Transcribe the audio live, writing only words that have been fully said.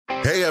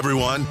Hey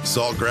everyone,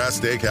 Saltgrass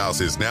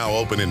Steakhouse is now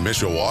open in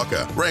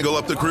Mishawaka. Wrangle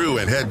up the crew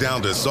and head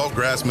down to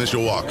Saltgrass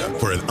Mishawaka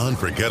for an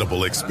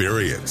unforgettable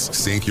experience.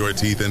 Sink your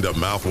teeth into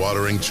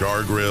mouth-watering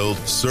char-grilled,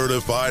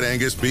 certified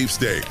Angus beef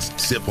steaks.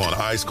 Sip on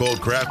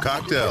ice-cold craft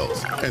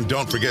cocktails. And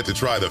don't forget to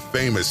try the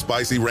famous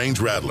spicy range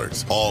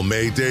rattlers, all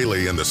made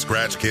daily in the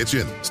Scratch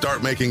Kitchen.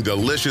 Start making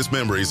delicious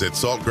memories at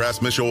Saltgrass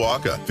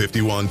Mishawaka,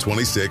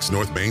 5126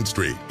 North Main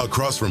Street,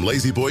 across from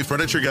Lazy Boy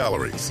Furniture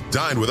Galleries.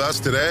 Dine with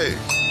us today.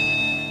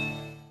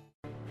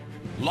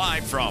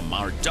 Live from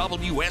our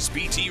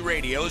WSBT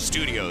radio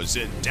studios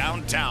in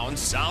downtown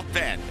South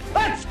Bend.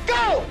 Let's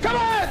go! Come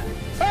on!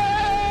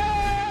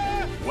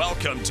 Ah!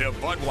 Welcome to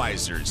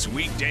Budweiser's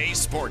Weekday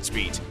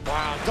Sportsbeat.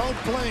 Wow, don't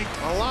blink.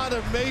 A lot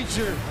of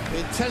major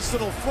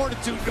intestinal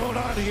fortitude going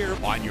on here.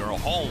 On your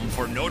home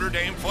for Notre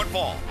Dame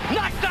football.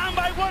 Knocked down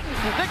by Wooden.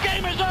 The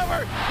game is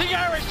over. The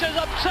Irish is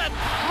upset.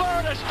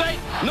 Florida State.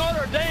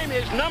 Notre Dame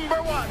is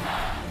number one.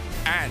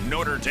 And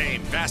Notre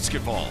Dame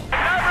basketball. Number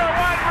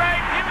one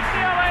ranked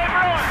UCLA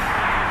Bruins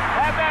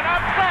have been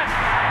upset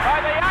by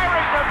the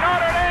Irish of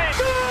Notre Dame.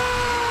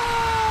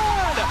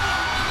 Good!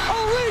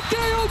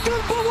 Enrique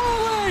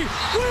Ogunbowale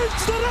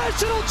wins the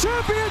national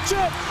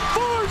championship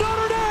for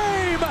Notre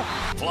Dame.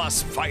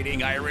 Plus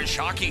Fighting Irish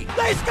hockey.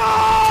 They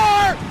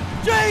score!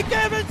 Jake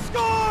Evans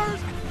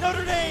scores!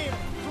 Notre Dame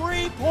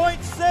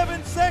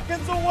 3.7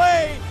 seconds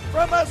away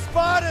from a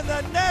spot in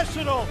the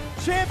national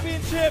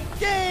championship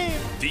game.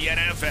 The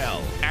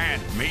NFL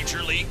and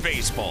Major League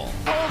Baseball.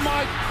 Oh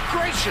my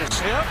gracious.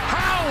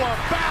 How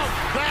about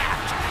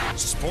that?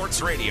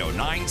 Sports Radio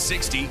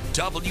 960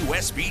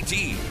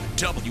 WSBT.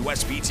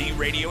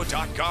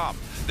 WSBTradio.com.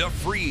 The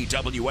free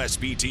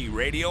WSBT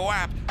radio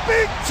app.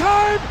 Big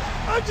time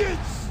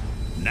onions!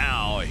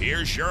 Now,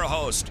 here's your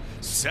host,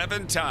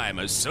 7-time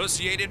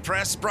Associated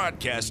Press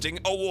Broadcasting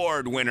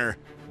Award winner,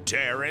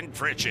 Darren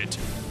Pritchett.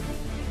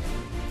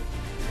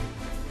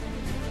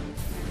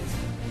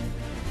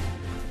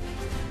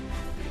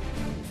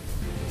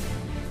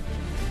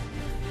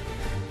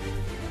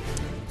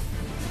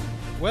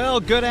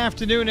 Well, good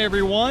afternoon,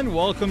 everyone.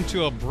 Welcome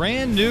to a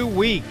brand new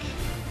week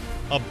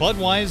of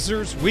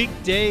Budweiser's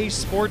Weekday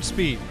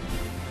Sportsbeat.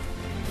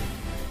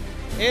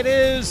 It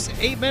is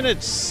 8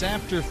 minutes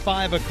after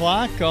 5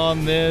 o'clock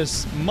on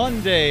this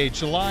Monday,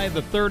 July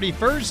the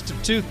 31st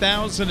of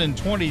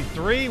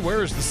 2023.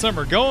 Where's the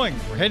summer going?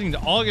 We're heading to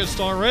August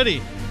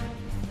already.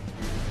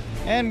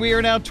 And we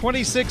are now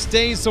 26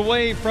 days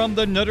away from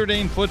the Notre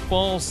Dame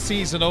football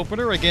season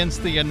opener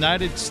against the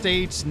United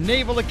States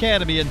Naval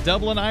Academy in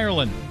Dublin,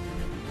 Ireland.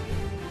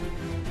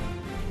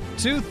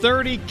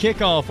 2:30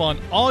 kickoff on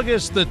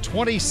August the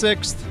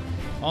 26th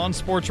on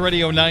Sports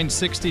Radio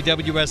 960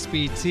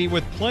 WSBT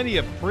with plenty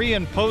of pre-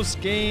 and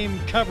post-game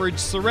coverage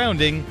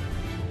surrounding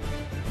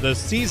the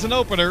season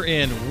opener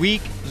in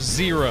Week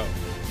 0.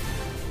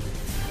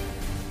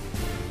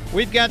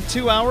 We've got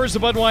 2 hours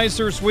of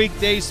Budweiser's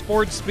Weekday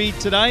Sports Beat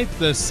tonight.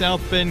 The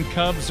South Bend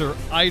Cubs are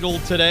idle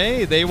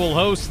today. They will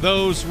host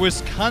those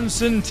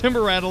Wisconsin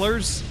Timber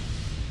Rattlers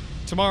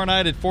tomorrow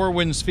night at Four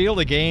Winds Field,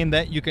 a game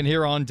that you can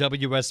hear on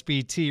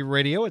WSBT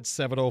Radio at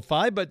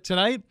 7:05. But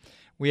tonight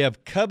we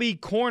have Cubby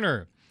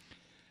Corner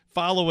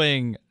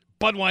following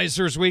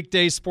Budweiser's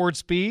Weekday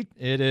Sports Beat.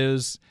 It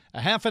is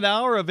a half an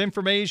hour of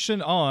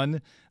information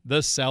on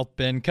the South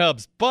Bend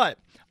Cubs. But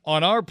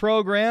on our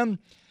program,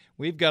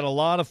 we've got a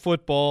lot of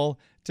football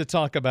to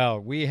talk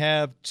about. We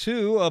have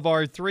 2 of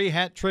our 3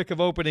 hat trick of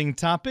opening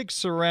topics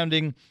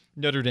surrounding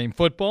Notre Dame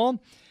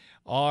football.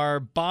 Our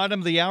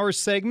bottom of the hour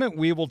segment,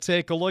 we will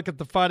take a look at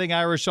the Fighting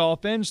Irish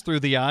offense through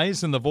the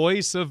eyes and the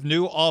voice of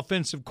new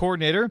offensive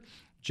coordinator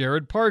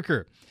Jared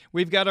Parker.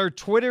 We've got our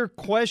Twitter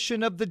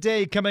question of the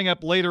day coming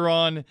up later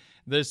on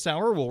this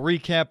hour. We'll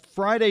recap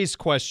Friday's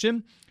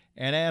question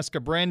and ask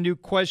a brand new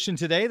question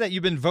today that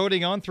you've been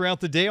voting on throughout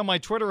the day on my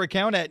Twitter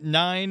account at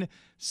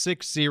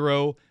 960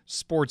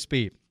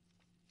 Sportsbeat.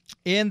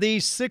 In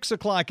the 6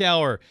 o'clock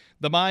hour,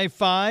 the My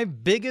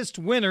 5 biggest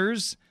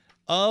winners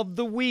of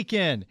the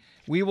weekend.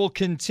 We will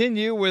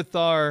continue with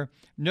our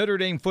Notre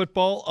Dame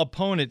football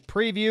opponent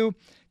preview.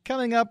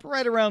 Coming up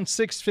right around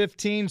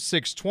 6:15,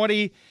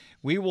 6:20,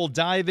 we will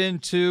dive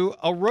into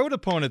a road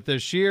opponent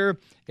this year.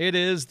 It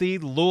is the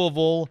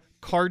Louisville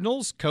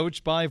Cardinals,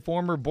 coached by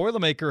former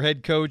Boilermaker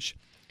head coach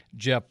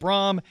Jeff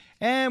Brom.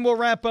 And we'll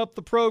wrap up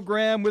the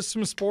program with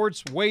some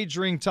sports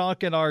wagering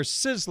talk in our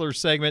Sizzler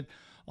segment,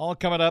 all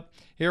coming up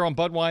here on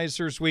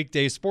Budweiser's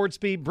Weekday Sports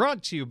Beat,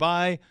 brought to you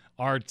by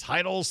our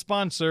title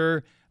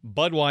sponsor,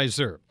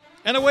 Budweiser.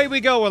 And away we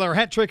go with our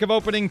hat trick of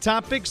opening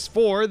topics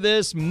for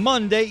this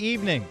Monday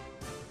evening.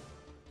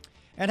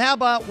 And how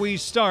about we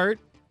start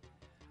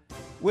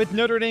with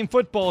Notre Dame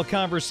football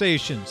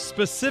conversations,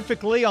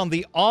 specifically on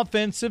the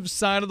offensive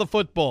side of the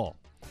football,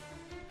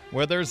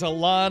 where there's a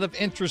lot of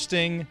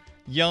interesting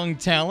young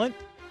talent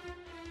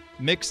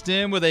mixed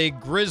in with a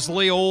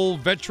grizzly old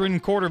veteran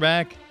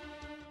quarterback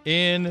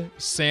in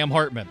Sam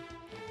Hartman.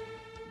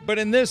 But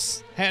in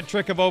this hat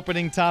trick of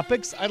opening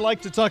topics, I'd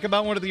like to talk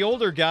about one of the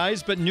older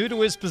guys, but new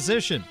to his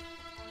position,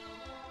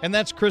 and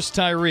that's Chris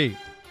Tyree.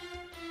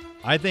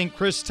 I think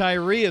Chris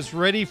Tyree is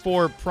ready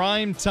for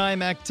prime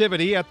time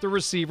activity at the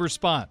receiver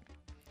spot.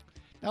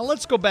 Now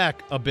let's go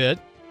back a bit.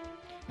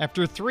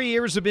 After 3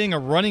 years of being a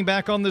running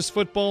back on this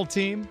football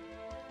team,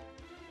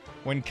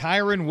 when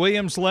Kyron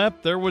Williams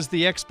left, there was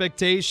the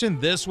expectation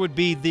this would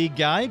be the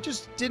guy. It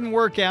just didn't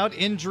work out.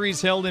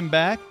 Injuries held him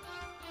back.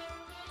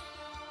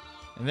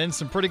 And then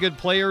some pretty good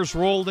players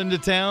rolled into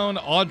town.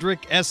 Audric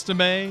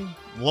Estime,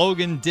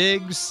 Logan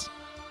Diggs,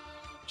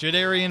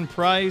 Jadarian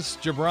Price,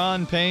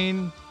 Jabron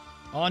Payne,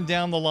 on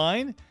down the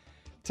line.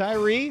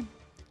 Tyree,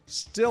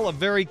 still a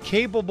very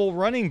capable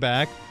running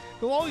back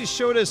who always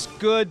showed us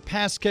good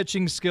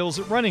pass-catching skills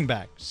at running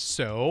back.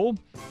 So,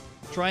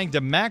 trying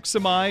to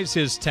maximize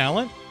his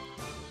talent,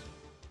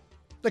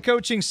 the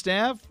coaching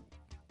staff,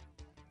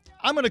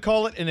 I'm going to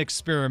call it an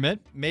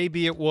experiment.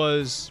 Maybe it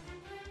was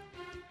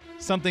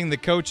something the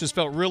coaches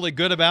felt really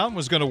good about and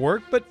was going to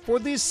work, but for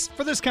this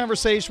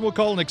conversation, we'll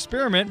call it an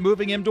experiment,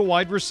 moving him to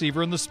wide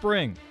receiver in the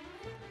spring.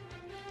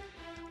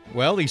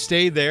 Well, he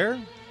stayed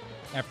there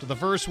after the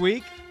first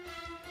week,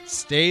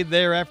 stayed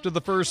there after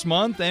the first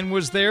month, and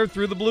was there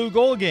through the Blue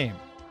Gold game.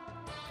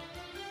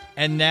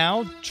 And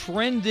now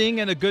trending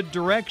in a good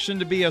direction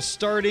to be a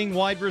starting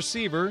wide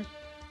receiver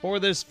for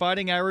this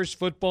Fighting Irish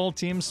football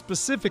team,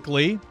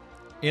 specifically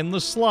in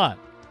the slot.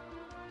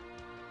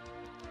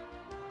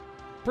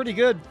 Pretty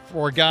good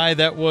for a guy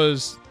that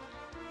was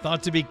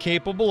thought to be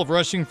capable of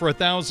rushing for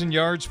 1,000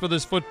 yards for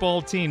this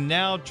football team,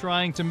 now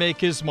trying to make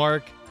his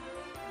mark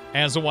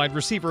as a wide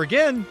receiver.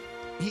 Again,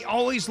 he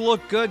always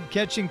looked good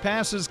catching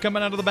passes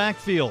coming out of the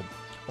backfield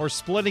or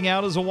splitting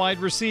out as a wide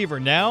receiver.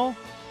 Now,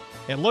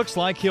 it looks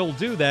like he'll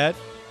do that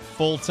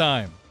full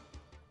time.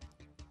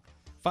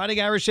 Fighting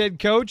Irish head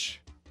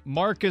coach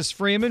Marcus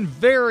Freeman,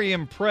 very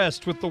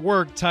impressed with the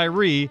work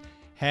Tyree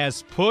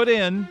has put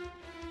in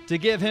to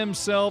give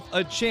himself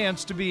a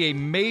chance to be a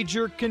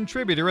major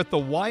contributor at the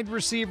wide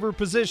receiver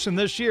position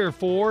this year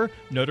for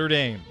Notre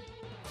Dame.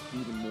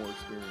 Even more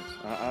experience.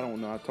 I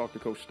don't know. I talked to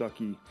Coach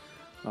Stuckey.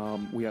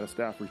 We had a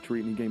staff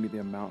retreat, and he gave me the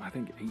amount, I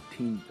think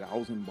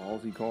 18,000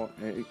 balls he caught.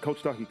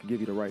 Coach Stuckey could give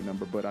you the right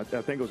number, but I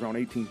think it was around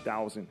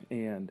 18,000.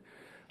 And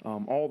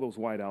all those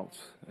wideouts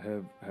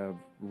have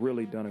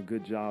really done a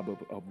good job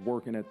of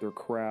working at their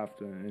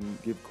craft,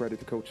 and give credit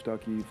to Coach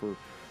Stuckey for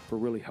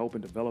really helping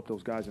develop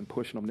those guys and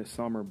pushing them this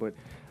summer. But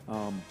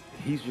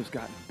he's just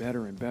gotten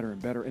better and better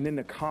and better. And then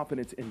the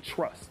confidence and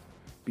trust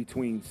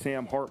between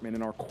Sam Hartman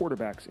and our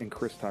quarterbacks and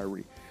Chris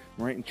Tyree,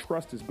 right? And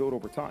trust is built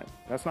over time.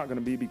 That's not going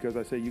to be because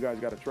I say you guys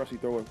got to trust each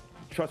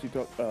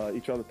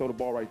other, throw the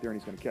ball right there, and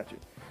he's going to catch it.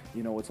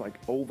 You know, it's like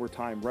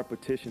overtime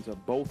repetitions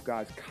of both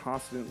guys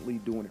constantly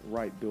doing it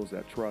right builds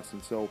that trust.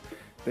 And so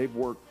they've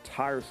worked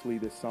tirelessly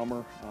this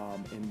summer,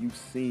 and you've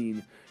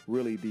seen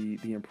really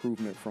the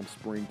improvement from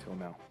spring till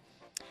now.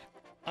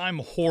 I'm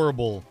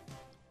horrible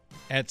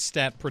at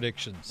stat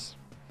predictions.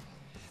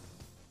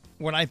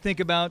 When I think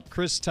about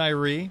Chris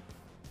Tyree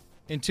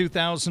in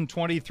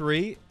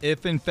 2023,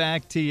 if in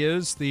fact he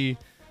is the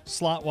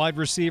slot wide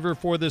receiver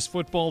for this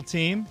football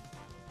team,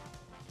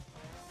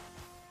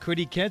 could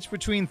he catch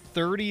between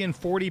 30 and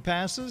 40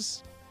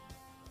 passes?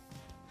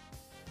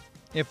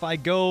 If I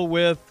go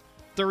with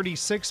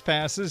 36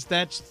 passes,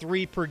 that's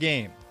 3 per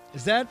game.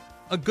 Is that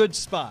a good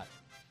spot?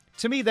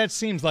 To me, that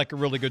seems like a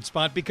really good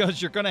spot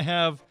because you're going to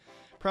have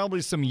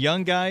probably some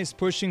young guys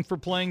pushing for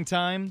playing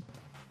time.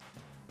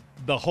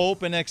 The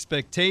hope and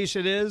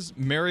expectation is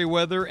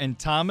Merriweather and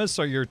Thomas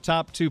are your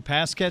top 2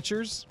 pass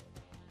catchers.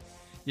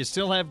 You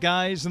still have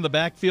guys in the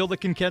backfield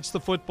that can catch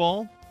the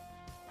football.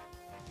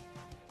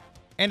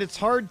 And it's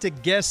hard to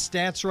guess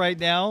stats right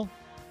now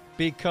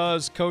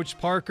because Coach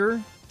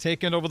Parker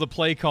taking over the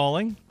play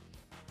calling.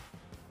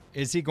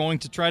 Is he going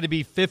to try to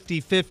be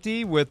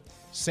 50-50 with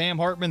Sam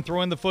Hartman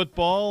throwing the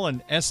football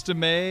and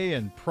Estime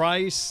and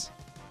Price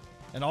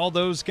and all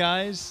those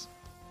guys,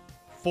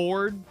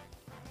 Ford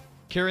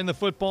carrying the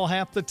football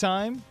half the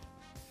time?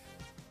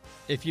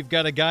 If you've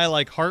got a guy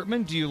like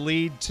Hartman, do you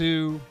lend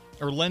to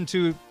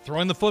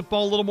throwing the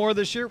football a little more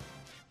this year?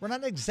 We're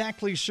not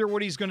exactly sure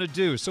what he's going to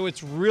do, so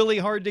it's really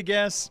hard to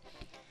guess.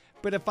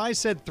 But if I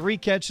said 3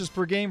 catches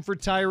per game for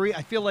Tyree,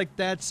 I feel like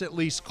that's at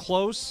least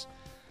close.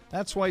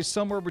 That's why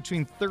somewhere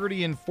between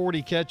 30 and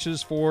 40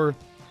 catches for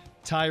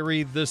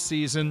Tyree this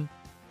season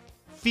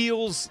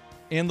feels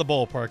in the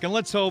ballpark. And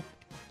let's hope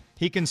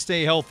he can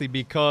stay healthy,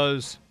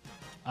 because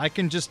I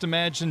can just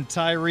imagine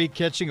Tyree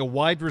catching a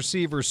wide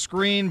receiver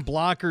screen,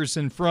 blockers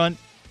in front,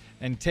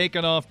 and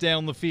taking off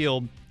down the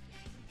field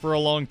for a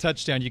long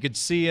touchdown. You could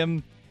see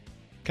him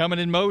coming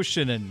in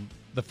motion and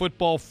the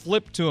football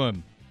flip to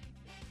him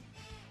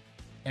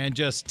and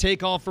just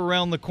take off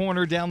around the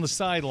corner down the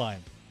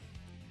sideline.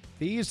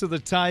 These are the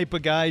type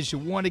of guys you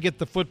want to get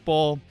the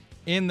football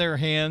in their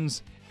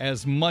hands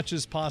as much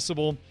as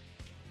possible.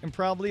 And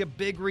probably a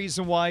big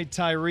reason why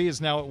Tyree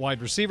is now at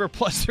wide receiver.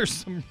 Plus, there's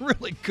some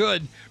really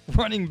good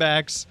running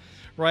backs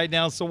right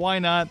now. So why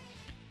not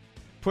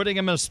putting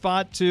him in a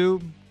spot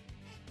to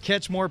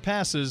catch more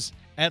passes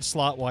at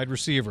slot wide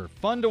receiver?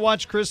 Fun to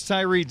watch Chris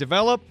Tyree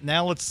develop.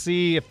 Now let's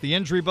see if the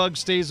injury bug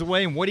stays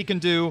away and what he can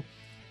do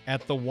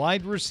at the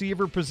wide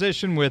receiver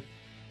position with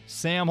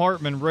Sam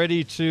Hartman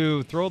ready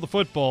to throw the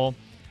football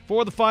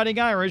for the Fighting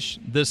Irish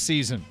this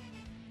season.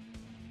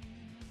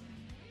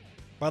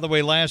 By the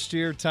way, last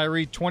year,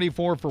 Tyree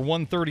 24 for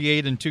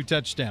 138 and 2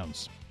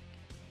 touchdowns.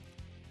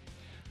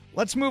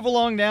 Let's move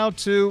along now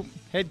to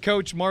head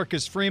coach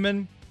Marcus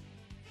Freeman.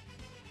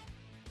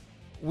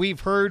 We've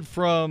heard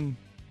from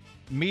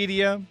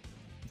media,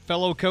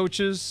 fellow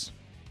coaches,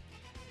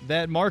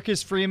 that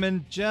Marcus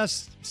Freeman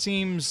just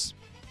seems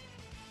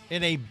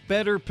in a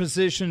better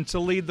position to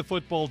lead the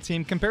football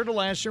team compared to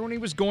last year when he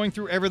was going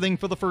through everything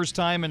for the first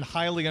time, and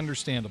highly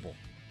understandable.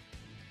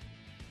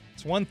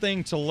 It's one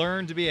thing to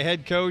learn to be a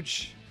head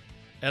coach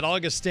at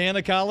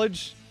Augustana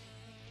College,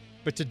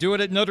 but to do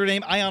it at Notre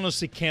Dame, I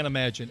honestly can't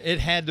imagine. It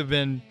had to have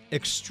been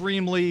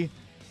extremely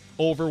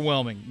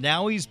overwhelming.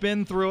 Now he's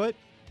been through it.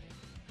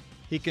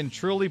 He can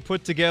truly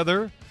put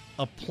together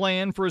a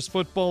plan for his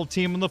football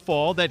team in the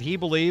fall that he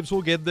believes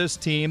will give this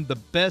team the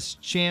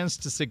best chance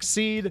to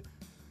succeed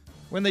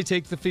when they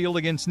take the field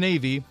against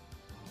Navy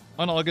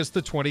on August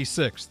the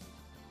 26th.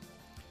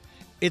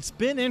 It's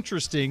been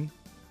interesting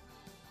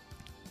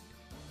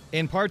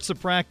in parts of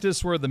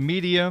practice where the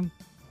media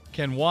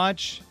can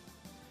watch.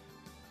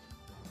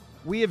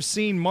 We have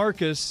seen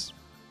Marcus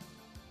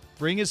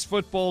bring his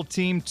football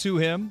team to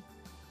him.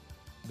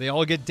 They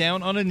all get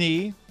down on a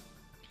knee,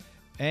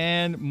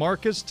 and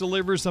Marcus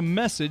delivers a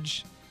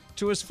message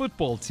to his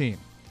football team.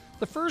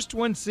 The first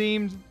one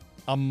seemed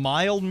a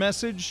mild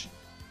message,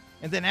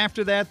 and then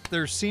after that,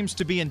 there seems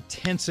to be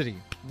intensity,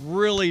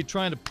 really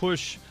trying to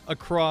push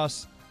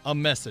across a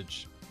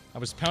message. I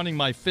was pounding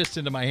my fist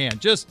into my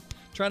hand, just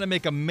trying to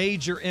make a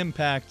major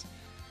impact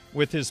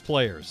with his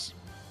players.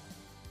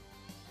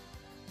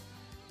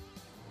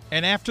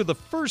 And after the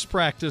first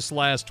practice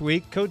last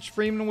week, Coach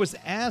Freeman was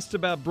asked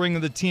about bringing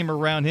the team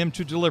around him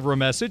to deliver a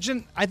message,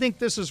 and I think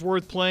this is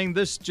worth playing.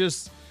 This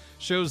just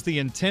shows the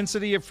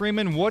intensity of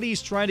Freeman, what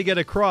he's trying to get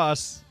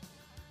across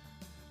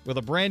with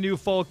a brand new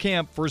fall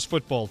camp for his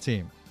football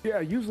team. Yeah,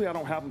 usually I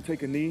don't have them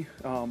take a knee,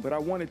 but I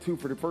wanted to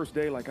for the first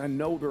day. Like, I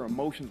know their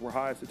emotions were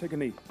high, so take a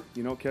knee,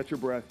 catch your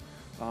breath.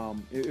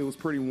 It was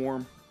pretty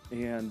warm,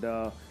 and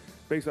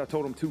basically I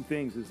told them 2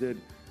 things, is that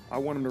I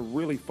want them to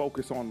really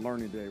focus on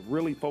learning today,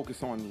 really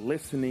focus on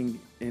listening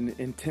and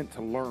intent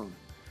to learn,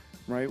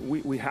 right?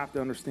 We have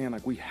to understand,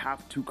 like, we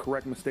have to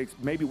correct mistakes,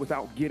 maybe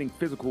without getting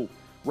physical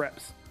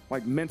reps.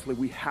 Like, mentally,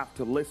 we have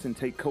to listen,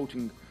 take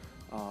coaching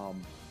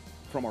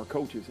from our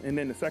coaches. And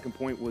then the second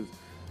point was,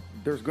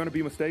 there's going to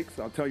be mistakes.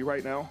 I'll tell you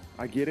right now,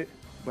 I get it,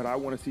 but I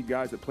want to see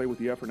guys that play with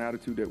the effort and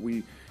attitude that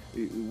we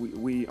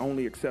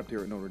only accept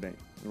here at Notre Dame,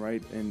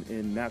 right?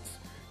 And that's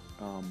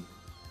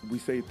we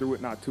say through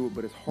it, not to it,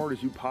 but as hard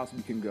as you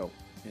possibly can go.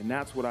 And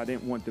that's what I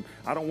didn't want them.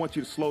 I don't want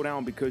you to slow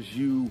down because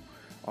you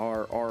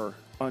are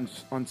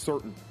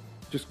uncertain.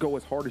 Just go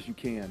as hard as you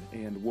can,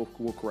 and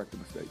we'll correct the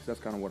mistakes. That's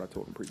kind of what I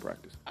told them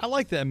pre-practice. I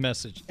like that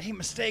message. Hey,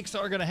 mistakes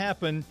are going to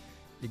happen.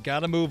 You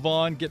got to move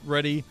on, get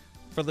ready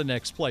for the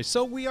next play.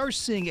 So we are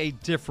seeing a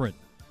different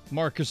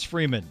Marcus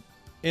Freeman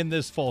in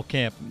this fall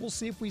camp. We'll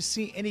see if we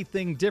see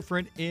anything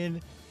different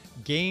in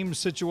game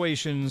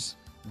situations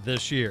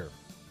this year.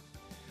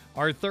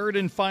 Our third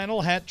and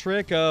final hat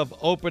trick of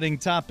opening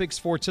topics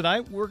for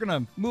tonight. We're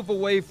going to move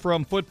away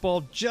from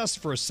football just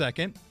for a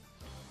second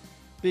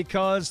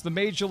because the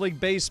Major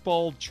League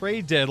Baseball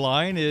trade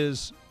deadline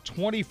is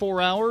 24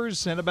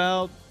 hours and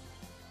about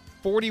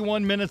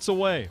 41 minutes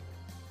away.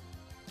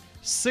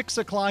 6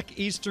 o'clock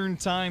Eastern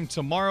time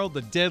tomorrow,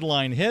 the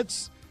deadline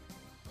hits.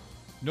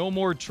 No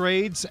more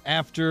trades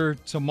after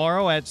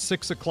tomorrow at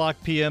 6 o'clock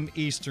p.m.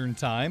 Eastern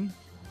time.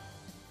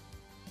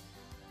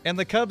 And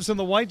the Cubs and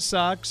the White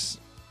Sox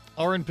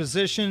are in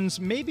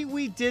positions maybe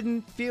we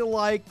didn't feel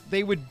like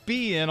they would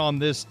be in on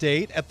this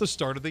date at the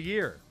start of the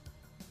year.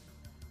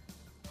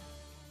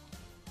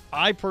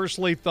 I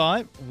personally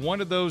thought one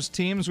of those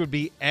teams would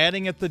be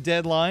adding at the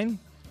deadline,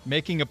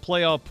 making a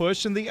playoff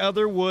push, and the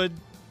other would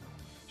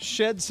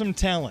shed some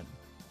talent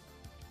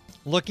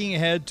looking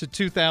ahead to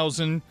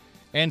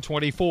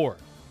 2024.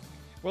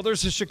 Well,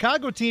 there's a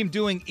Chicago team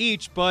doing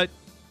each, but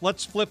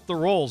let's flip the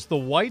roles. The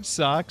White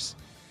Sox,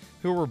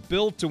 who were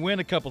built to win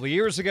a couple of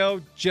years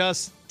ago,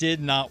 just did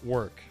not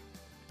work.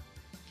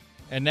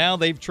 And now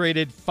they've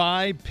traded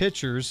 5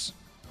 pitchers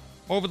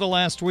over the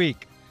last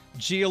week.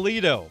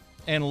 Giolito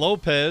and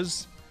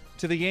Lopez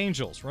to the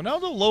Angels.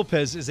 Ronaldo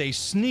Lopez is a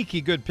sneaky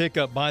good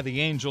pickup by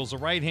the Angels, a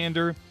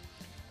right-hander.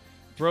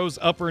 Throws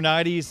upper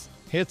 90s,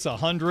 hits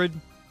 100.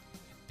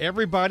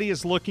 Everybody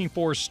is looking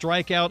for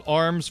strikeout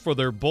arms for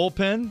their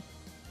bullpen.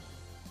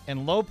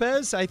 And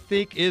Lopez, I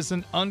think, is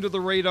an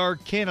under-the-radar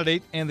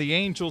candidate, and the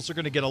Angels are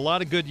going to get a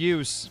lot of good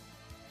use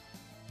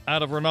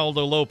out of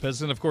Ronaldo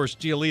Lopez. And, of course,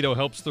 Giolito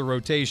helps the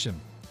rotation.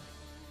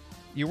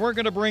 You weren't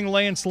going to bring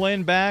Lance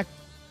Lynn back.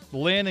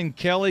 Lynn and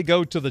Kelly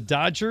go to the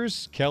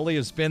Dodgers. Kelly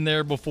has been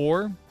there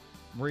before,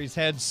 where he's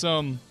had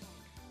some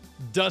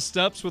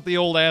dust-ups with the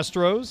old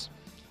Astros.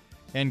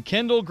 And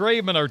Kendall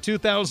Graveman, our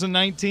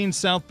 2019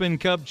 South Bend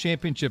Cub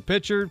Championship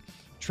pitcher,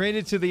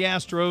 traded to the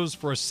Astros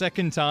for a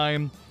second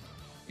time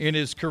in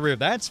his career.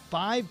 That's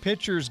 5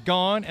 pitchers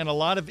gone and a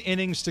lot of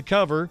innings to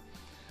cover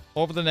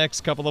over the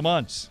next couple of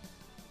months.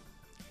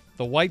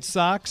 The White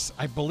Sox,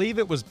 I believe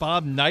it was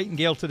Bob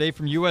Nightingale today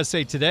from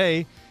USA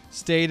Today,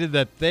 stated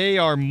that they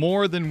are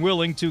more than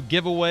willing to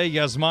give away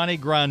Yasmani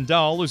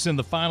Grandal, who's in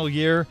the final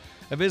year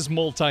of his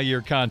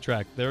multi-year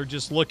contract. They're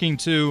just looking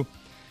to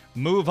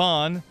move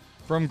on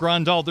from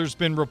Grandal. There's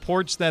been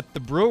reports that the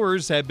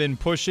Brewers have been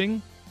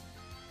pushing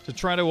to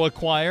try to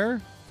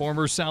acquire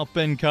former South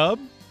Bend Cub,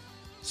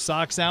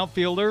 Sox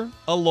outfielder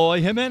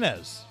Eloy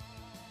Jimenez.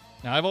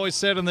 Now, I've always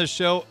said on this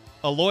show,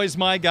 Eloy's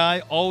my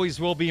guy, always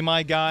will be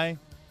my guy.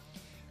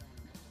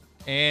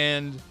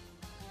 And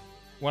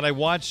when I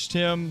watched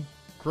him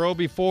grow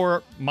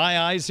before my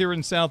eyes here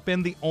in South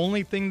Bend, the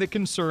only thing that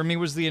concerned me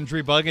was the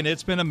injury bug, and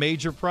it's been a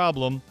major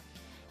problem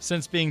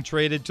since being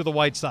traded to the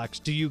White Sox.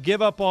 Do you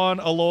give up on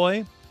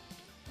Eloy?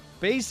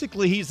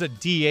 Basically, he's a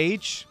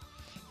DH,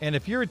 and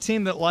if you're a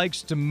team that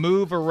likes to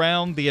move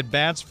around the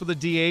at-bats for the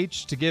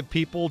DH to give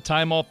people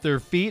time off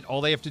their feet,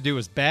 all they have to do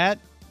is bat,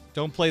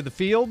 don't play the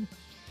field,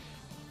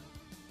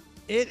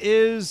 it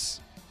is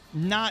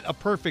not a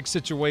perfect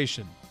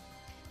situation.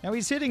 Now,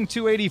 he's hitting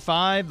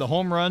 .285. The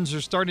home runs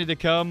are starting to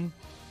come.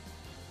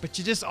 But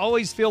you just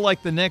always feel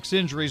like the next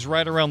injury is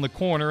right around the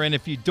corner. And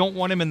if you don't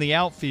want him in the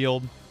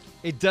outfield,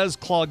 it does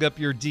clog up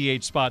your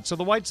DH spot. So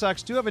the White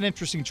Sox do have an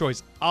interesting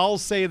choice. I'll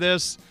say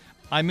this.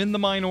 I'm in the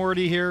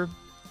minority here.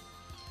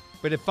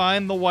 But if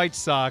I'm the White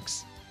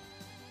Sox,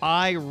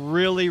 I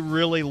really,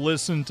 really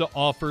listen to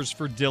offers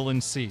for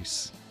Dylan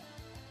Cease.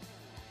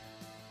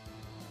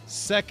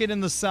 Second in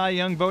the Cy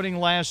Young voting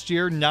last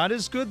year. Not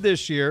as good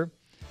this year.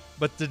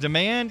 But the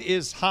demand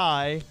is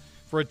high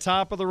for a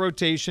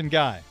top-of-the-rotation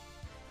guy.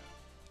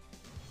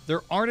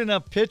 There aren't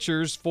enough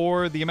pitchers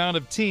for the amount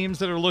of teams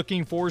that are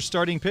looking for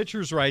starting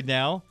pitchers right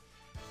now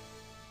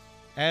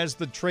as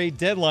the trade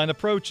deadline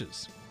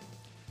approaches.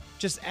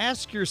 Just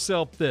ask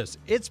yourself this.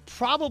 It's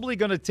probably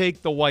going to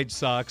take the White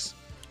Sox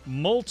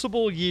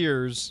multiple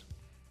years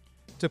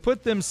to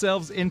put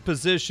themselves in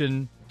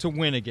position to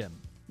win again.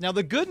 Now,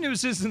 the good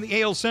news is in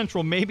the AL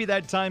Central, maybe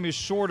that time is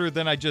shorter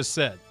than I just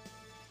said.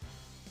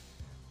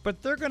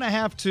 But they're going to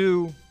have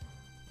to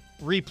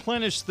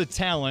replenish the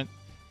talent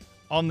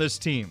on this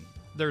team.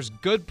 There's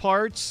good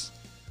parts,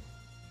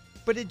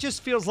 but it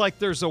just feels like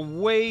there's a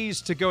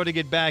ways to go to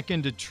get back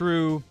into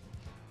true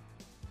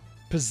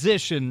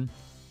position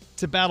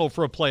to battle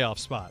for a playoff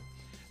spot.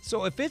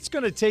 So if it's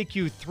going to take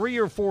you 3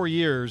 or 4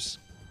 years,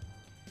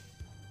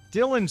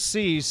 Dylan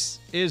Cease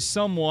is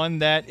someone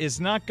that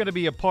is not going to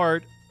be a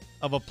part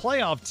of a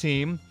playoff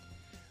team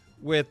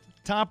with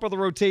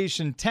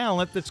top-of-the-rotation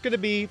talent that's going to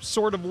be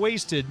sort of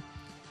wasted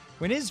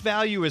when his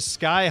value is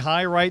sky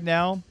high right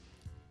now.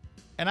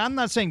 And I'm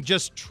not saying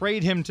just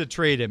trade him to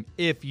trade him.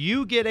 If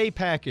you get a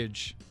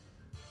package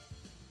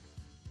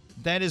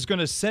that is going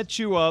to set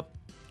you up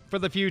for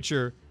the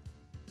future,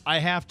 I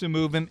have to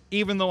move him,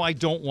 even though I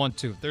don't want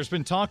to. There's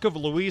been talk of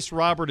Luis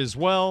Robert as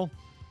well.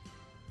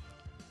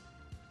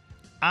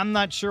 I'm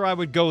not sure I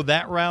would go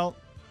that route.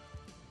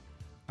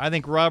 I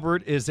think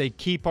Robert is a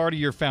key part of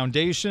your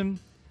foundation.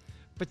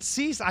 But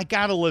Cease, I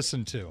got to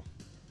listen to.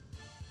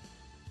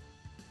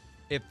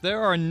 If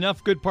there are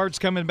enough good parts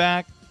coming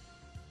back,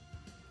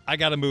 I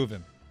got to move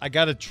him. I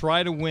got to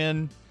try to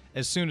win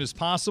as soon as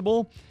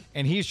possible,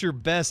 and he's your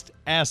best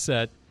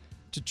asset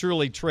to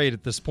truly trade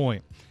at this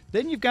point.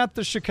 Then you've got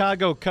the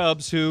Chicago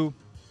Cubs who,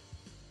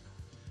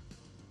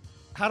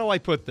 how do I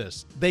put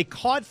this? They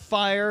caught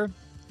fire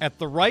at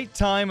the right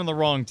time and the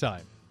wrong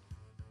time.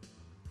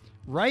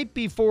 Right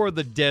before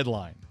the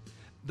deadline.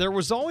 There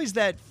was always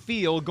that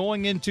feel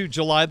going into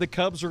July the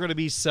Cubs are going to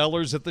be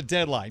sellers at the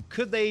deadline.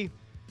 Could they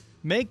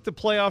make the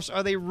playoffs?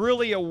 Are they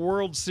really a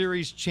World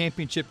Series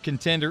championship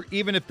contender,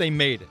 even if they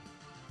made it?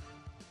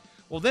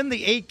 Well, then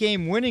the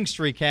 8-game winning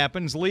streak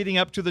happens leading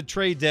up to the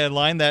trade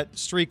deadline. That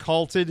streak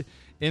halted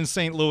in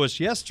St. Louis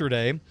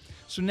yesterday.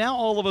 So now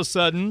all of a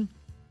sudden,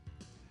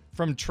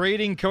 from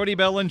trading Cody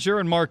Bellinger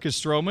and Marcus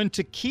Stroman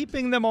to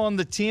keeping them on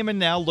the team and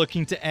now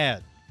looking to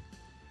add.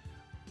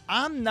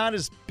 I'm not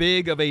as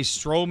big of a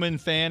Stroman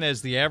fan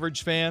as the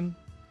average fan.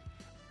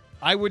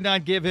 I would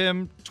not give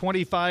him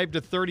 $25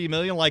 to $30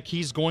 million like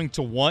he's going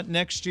to want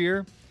next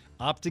year,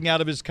 opting out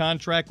of his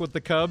contract with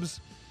the Cubs.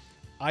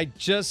 I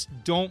just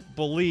don't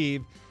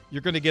believe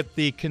you're going to get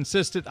the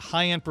consistent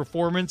high-end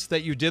performance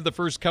that you did the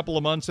first couple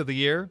of months of the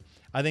year.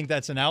 I think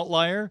that's an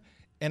outlier,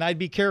 and I'd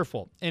be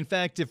careful. In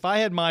fact, if I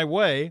had my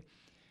way,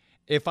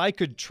 if I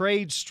could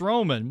trade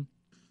Stroman,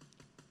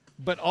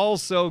 but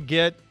also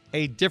get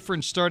a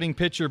different starting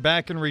pitcher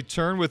back in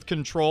return with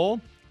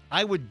control,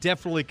 I would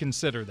definitely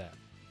consider that.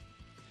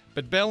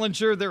 But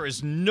Bellinger, there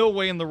is no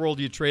way in the world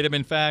you trade him.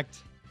 In fact,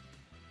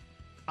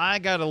 I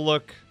got to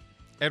look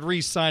at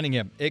re-signing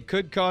him. It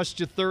could cost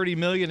you $30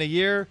 million a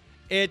year.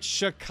 It's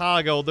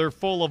Chicago. They're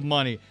full of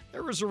money.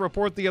 There was a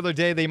report the other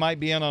day they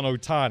might be in on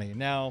Ohtani.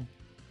 Now,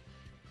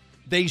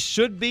 they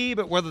should be,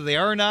 but whether they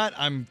are or not,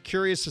 I'm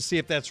curious to see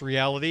if that's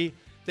reality.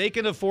 They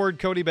can afford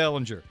Cody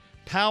Bellinger.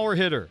 Power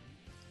hitter.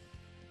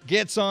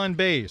 Gets on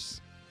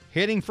base.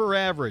 Hitting for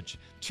average.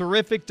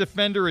 terrific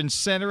defender in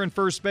center and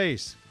first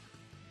base.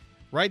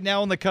 Right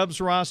now on the Cubs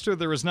roster,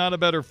 there is not a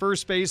better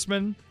first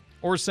baseman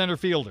or center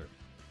fielder.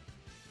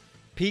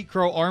 Pete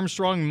Crow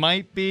Armstrong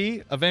might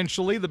be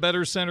eventually the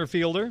better center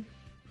fielder.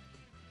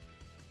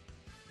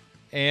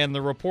 And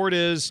the report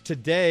is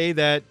today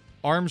that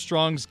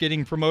Armstrong's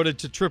getting promoted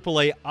to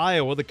AAA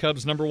Iowa, the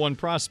Cubs' #1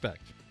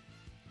 prospect.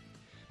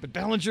 But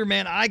Bellinger,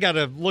 man, I got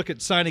to look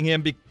at signing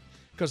him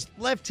because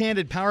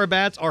left-handed power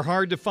bats are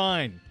hard to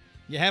find.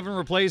 You haven't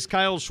replaced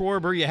Kyle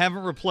Schwarber. You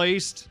haven't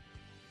replaced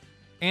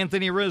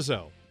Anthony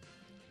Rizzo.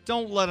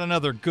 Don't let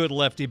another good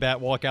lefty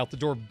bat walk out the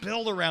door.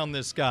 Build around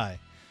this guy.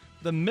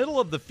 The middle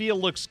of the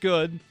field looks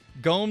good.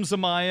 Gomes,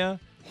 Amaya,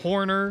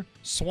 Horner,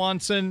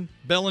 Swanson,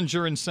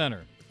 Bellinger in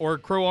center. Or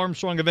Crow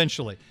Armstrong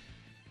eventually.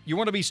 You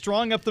want to be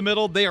strong up the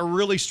middle? They are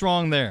really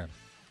strong there.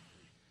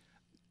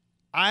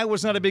 I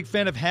was not a big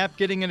fan of Happ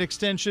getting an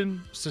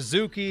extension.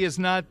 Suzuki has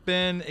not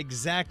been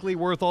exactly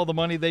worth all the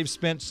money they've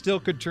spent. Still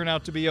could turn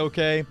out to be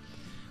okay.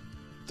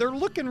 They're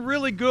looking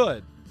really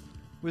good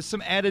with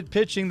some added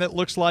pitching that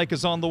looks like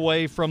is on the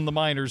way from the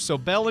minors. So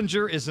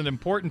Bellinger is an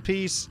important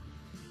piece,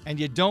 and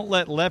you don't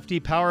let lefty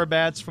power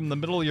bats from the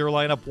middle of your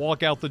lineup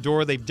walk out the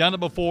door. They've done it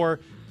before.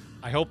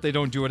 I hope they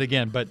don't do it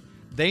again. But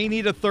they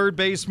need a third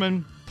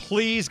baseman.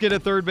 Please get a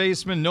third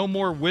baseman. No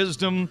more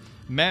Wisdom,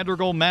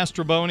 Madrigal,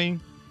 Mastroboni.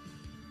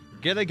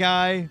 Get a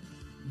guy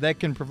that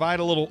can provide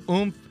a little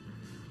oomph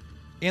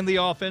in the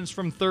offense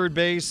from third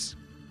base.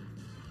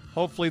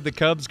 Hopefully the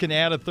Cubs can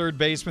add a third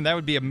baseman. That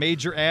would be a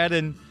major add,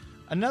 and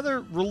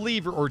another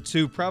reliever or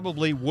two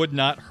probably would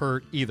not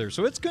hurt either.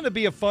 So it's going to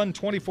be a fun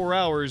 24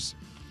 hours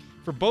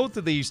for both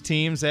of these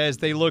teams as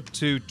they look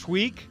to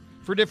tweak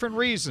for different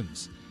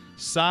reasons.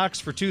 Sox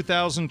for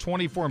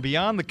 2024 and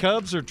beyond. The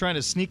Cubs are trying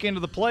to sneak into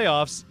the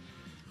playoffs.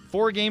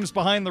 4 games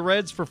behind the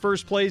Reds for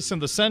first place in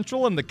the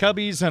Central, and the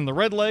Cubbies and the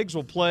Redlegs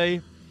will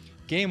play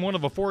game 1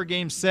 of a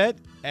 4-game set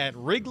at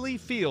Wrigley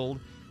Field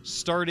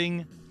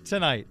starting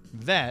tonight.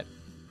 That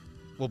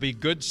will be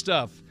good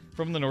stuff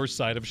from the north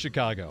side of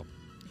Chicago.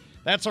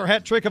 That's our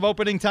hat trick of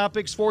opening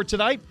topics for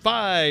tonight,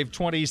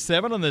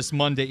 5:27 on this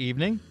Monday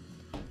evening.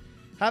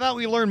 How about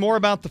we learn more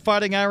about the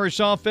Fighting Irish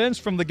offense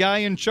from the guy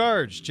in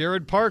charge,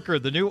 Jared Parker,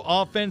 the new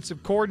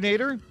offensive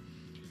coordinator.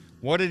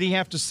 What did he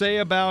have to say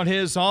about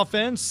his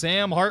offense?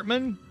 Sam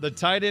Hartman, the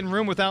tight end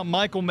room without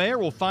Michael Mayer.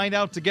 We'll find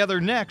out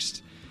together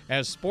next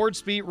as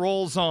Sportsbeat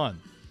rolls on.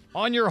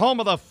 On your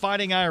home of the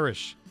Fighting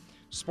Irish,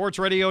 Sports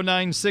Radio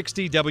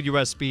 960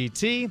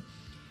 WSBT.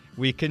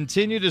 We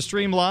continue to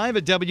stream live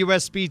at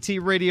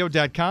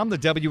WSBTradio.com, the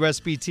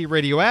WSBT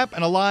Radio app,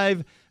 and a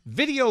live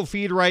video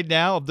feed right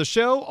now of the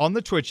show on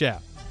the Twitch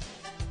app.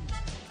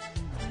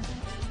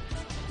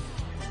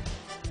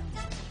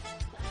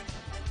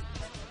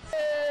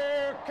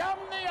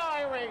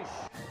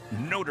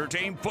 Notre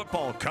Dame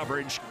football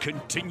coverage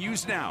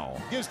continues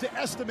now. Gives to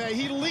Estime.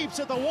 He leaps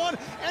at the 1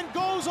 and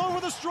goes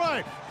over the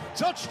stripe.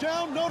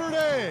 Touchdown, Notre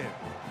Dame.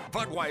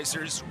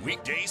 Budweiser's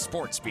Weekday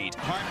Sportsbeat.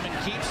 Hartman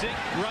keeps it,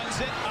 runs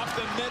it up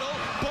the middle,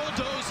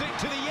 bulldozing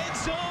to the end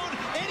zone,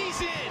 and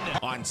he's in.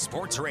 On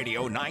Sports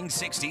Radio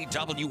 960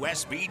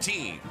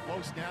 WSBT.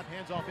 Low snap,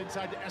 hands off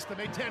inside to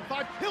Estime.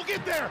 10-5. He'll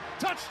get there.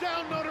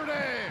 Touchdown, Notre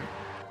Dame.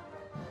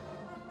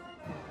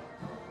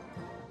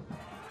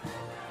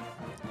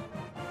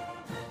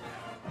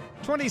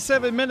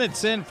 27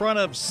 minutes in front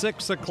of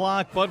 6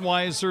 o'clock.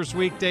 Budweiser's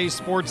Weekday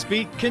Sports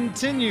Beat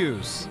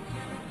continues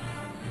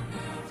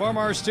from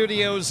our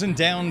studios in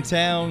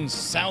downtown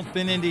South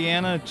Bend,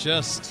 Indiana,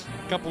 just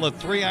a couple of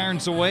 3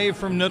 irons away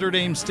from Notre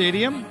Dame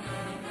Stadium.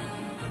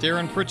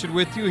 Darren Pritchett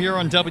with you here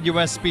on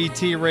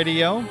WSBT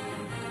Radio.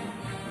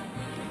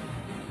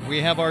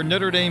 We have our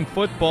Notre Dame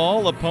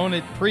football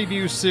opponent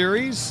preview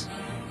series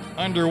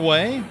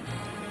underway.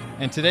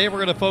 And today we're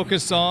going to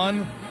focus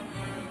on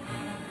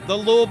the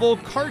Louisville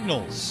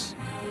Cardinals.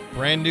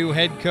 Brand new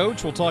head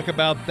coach. We'll talk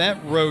about that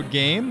road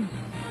game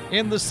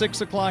in the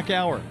 6 o'clock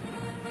hour.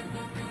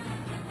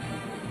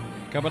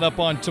 Coming up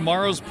on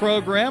tomorrow's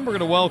program, we're going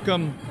to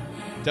welcome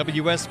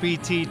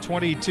WSBT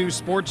 22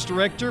 Sports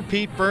Director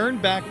Pete Byrne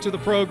back to the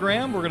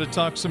program. We're going to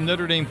talk some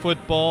Notre Dame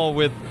football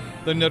with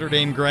the Notre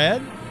Dame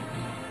grad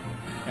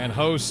and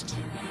host,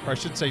 or I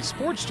should say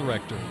sports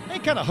director. He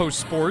kind of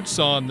hosts sports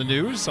on the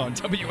news on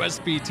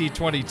WSBT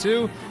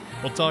 22.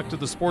 We'll talk to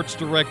the sports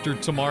director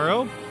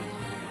tomorrow.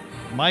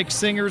 Mike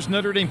Singer's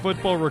Notre Dame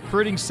football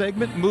recruiting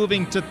segment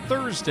moving to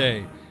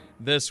Thursday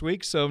this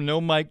week, so no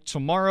Mike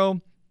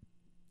tomorrow.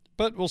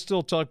 But we'll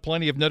still talk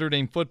plenty of Notre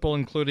Dame football,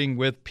 including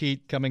with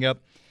Pete coming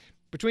up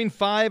between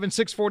 5 and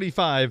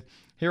 6:45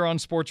 here on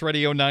Sports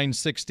Radio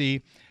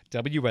 960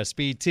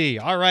 WSBT.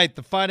 All right,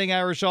 the Fighting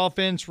Irish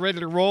offense ready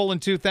to roll in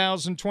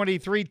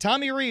 2023.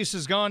 Tommy Rees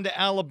has gone to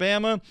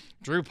Alabama.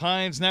 Drew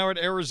Pines now at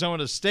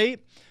Arizona State.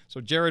 So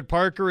Jared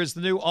Parker is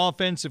the new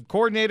offensive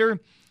coordinator,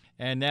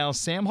 and now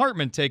Sam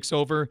Hartman takes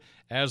over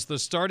as the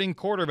starting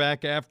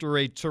quarterback after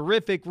a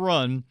terrific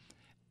run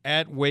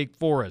at Wake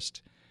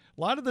Forest.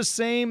 A lot of the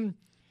same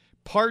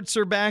parts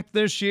are back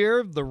this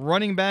year. The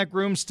running back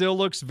room still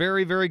looks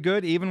very, very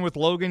good, even with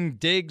Logan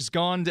Diggs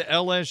gone to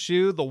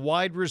LSU. The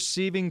wide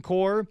receiving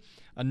core,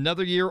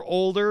 another year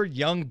older,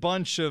 young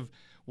bunch of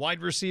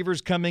wide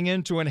receivers coming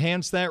in to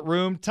enhance that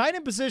room. Tight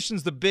end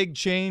position's the big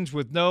change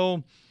with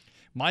no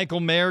Michael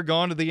Mayer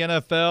gone to the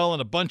NFL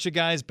and a bunch of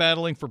guys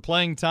battling for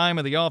playing time,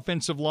 and the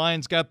offensive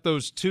line's got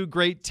those two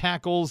great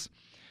tackles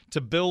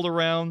to build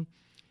around.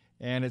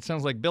 And it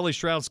sounds like Billy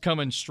Stroud's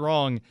coming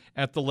strong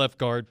at the left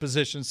guard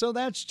position. So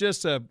that's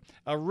just a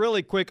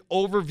really quick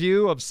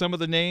overview of some of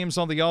the names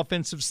on the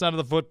offensive side of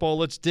the football.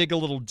 Let's dig a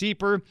little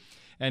deeper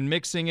and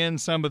mixing in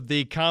some of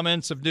the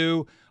comments of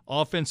new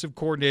offensive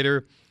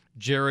coordinator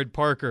Jared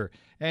Parker.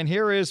 And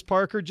here is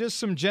Parker, just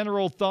some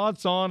general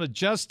thoughts on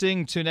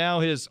adjusting to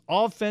now his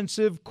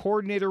offensive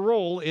coordinator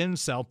role in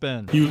South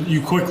Bend.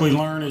 You quickly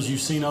learn as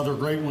you've seen other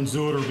great ones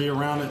do it or be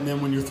around it, and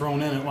then when you're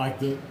thrown in it, like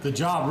the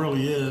job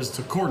really is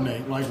to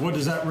coordinate. Like, what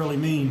does that really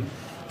mean?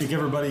 I think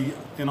everybody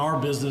in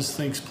our business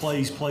thinks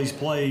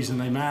plays,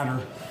 and they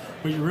matter.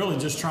 But you're really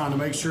just trying to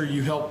make sure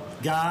you help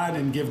guide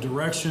and give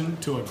direction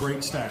to a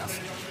great staff.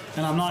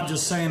 And I'm not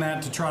just saying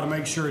that to try to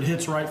make sure it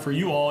hits right for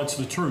you all. It's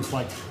the truth.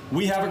 Like,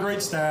 we have a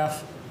great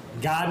staff.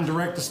 Guide and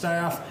direct the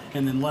staff,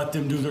 and then let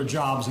them do their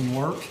jobs and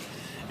work.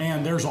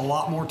 And there's a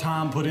lot more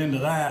time put into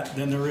that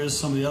than there is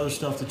some of the other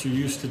stuff that you're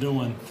used to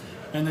doing.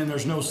 And then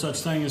there's no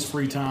such thing as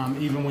free time,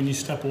 even when you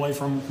step away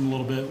from it a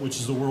little bit, which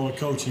is the world of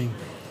coaching.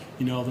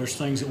 You know, there's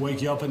things that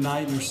wake you up at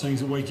night, and there's things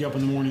that wake you up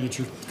in the morning that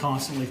you're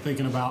constantly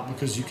thinking about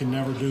because you can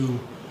never do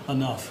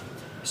enough.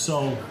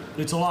 So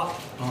it's a lot.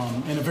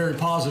 In a very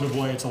positive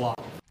way, it's a lot.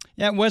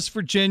 Yeah, West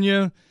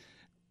Virginia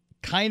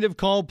kind of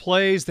called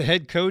plays. The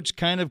head coach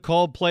kind of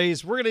called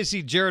plays. We're going to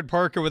see Jared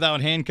Parker without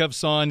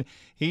handcuffs on.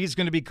 He's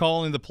going to be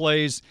calling the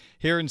plays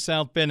here in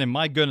South Bend. And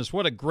my goodness,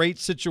 what a great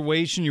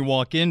situation you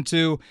walk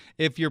into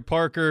if you're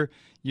Parker.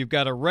 You've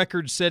got a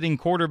record-setting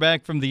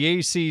quarterback from the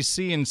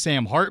ACC and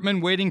Sam Hartman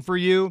waiting for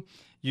you.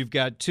 You've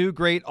got two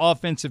great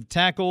offensive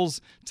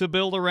tackles to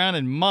build around.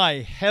 And my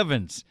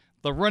heavens,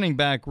 the running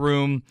back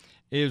room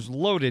is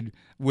loaded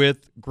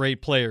with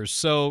great players.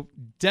 So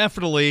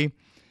definitely,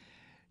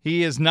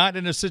 he is not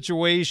in a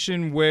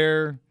situation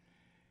where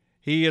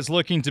he is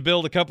looking to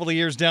build a couple of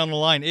years down the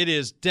line. It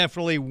is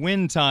definitely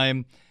win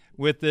time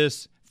with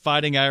this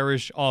Fighting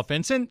Irish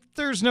offense. And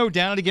there's no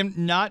doubt, again,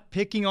 not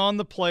picking on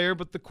the player,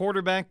 but the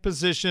quarterback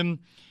position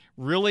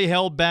really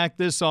held back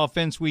this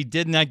offense. We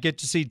did not get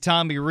to see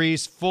Tommy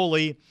Rees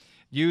fully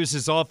use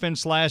his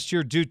offense last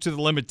year due to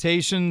the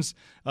limitations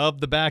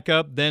of the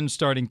backup, then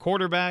starting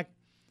quarterback.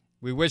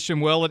 We wish him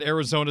well at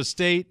Arizona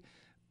State,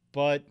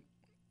 but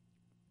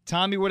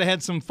Tommy would have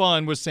had some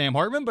fun with Sam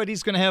Hartman, but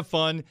he's going to have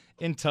fun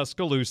in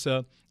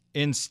Tuscaloosa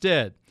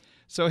instead.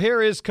 So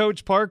here is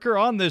Coach Parker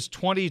on this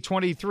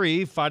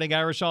 2023 Fighting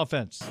Irish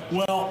offense.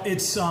 Well,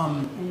 it's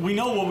we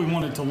know what we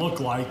want it to look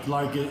like.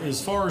 Like,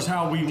 as far as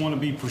how we want to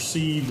be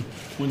perceived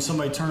when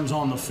somebody turns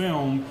on the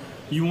film,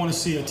 you want to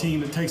see a team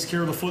that takes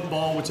care of the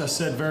football, which I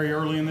said very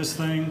early in this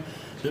thing,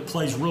 that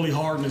plays really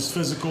hard and is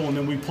physical, and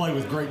then we play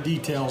with great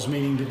details,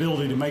 meaning the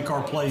ability to make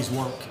our plays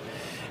work.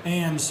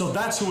 And so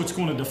that's who it's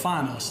going to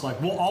define us. Like,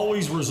 we'll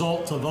always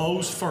result to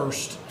those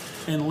first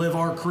and live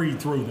our creed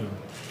through them.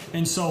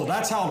 And so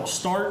that's how it'll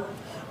start.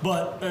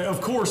 But,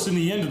 of course, in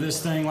the end of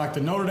this thing, like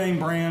the Notre Dame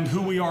brand,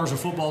 who we are as a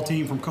football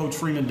team from Coach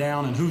Freeman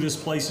down and who this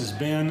place has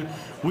been,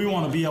 we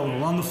want to be able to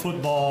run the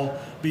football,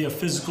 be a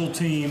physical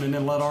team, and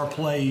then let our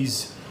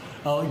plays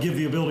give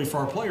the ability for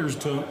our players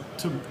to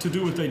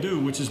do what they do,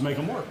 which is make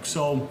them work.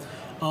 So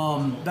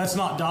that's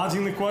not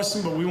dodging the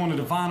question, but we want to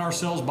define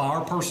ourselves by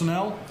our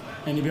personnel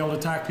and to be able to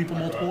attack people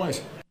multiple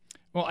ways.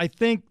 Well, I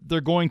think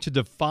they're going to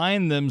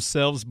define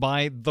themselves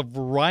by the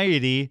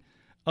variety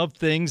of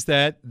things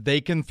that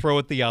they can throw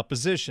at the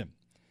opposition.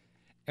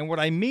 And what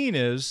I mean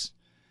is,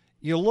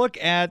 you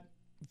look at,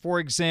 for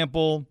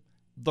example,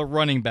 the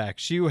running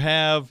backs. You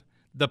have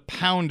the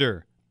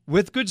pounder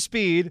with good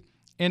speed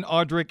in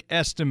Audric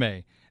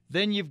Estime.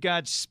 Then you've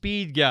got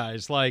speed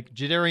guys like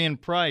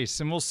Jadarian Price,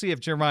 and we'll see if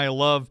Jeremiah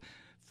Love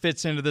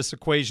fits into this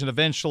equation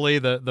eventually,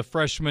 the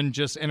freshman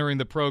just entering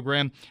the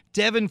program.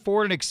 Devin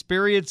Ford, an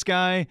experienced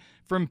guy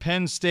from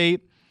Penn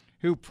State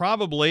who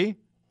probably,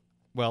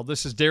 well,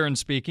 this is Darren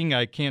speaking.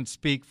 I can't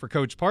speak for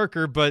Coach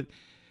Parker, but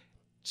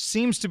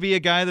seems to be a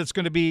guy that's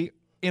going to be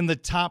in the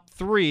top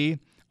 3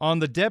 on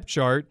the depth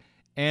chart.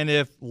 And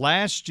if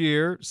last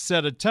year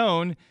set a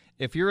tone,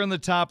 if you're in the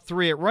top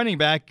 3 at running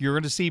back, you're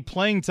going to see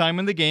playing time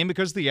in the game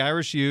because the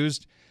Irish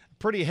used a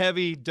pretty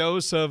heavy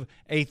dose of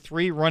a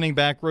 3 running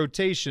back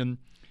rotation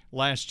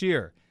last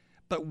year.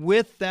 But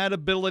with that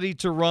ability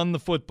to run the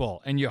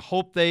football, and you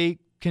hope they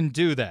can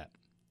do that,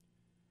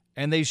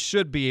 and they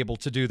should be able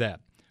to do that.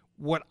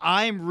 What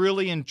I'm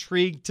really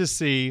intrigued to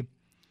see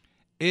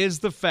is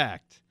the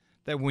fact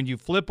that when you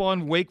flip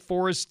on Wake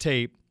Forest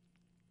tape,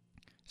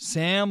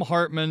 Sam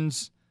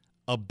Hartman's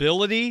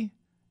ability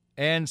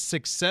and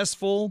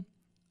successful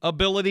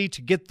ability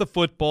to get the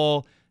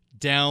football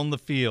down the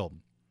field.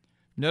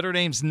 Notre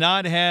Dame's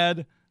not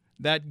had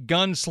that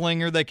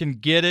gunslinger that can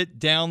get it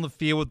down the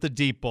field with the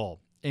deep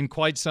ball. in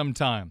quite some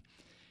time.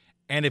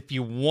 And if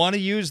you want to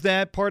use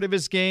that part of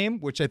his game,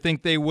 which I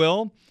think they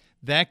will,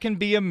 that can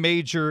be a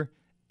major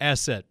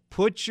asset.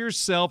 Put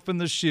yourself in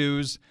the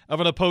shoes of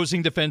an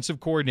opposing defensive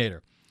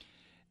coordinator.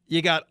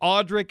 You got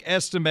Audric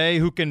Estime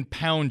who can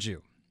pound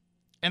you.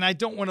 And I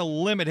don't want to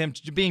limit him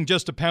to being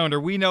just a pounder.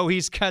 We know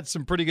he's got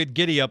some pretty good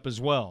giddy-up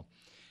as well.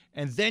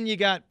 And then you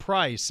got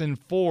Price and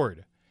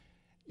Ford.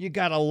 You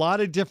got a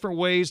lot of different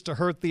ways to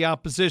hurt the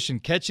opposition.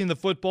 Catching the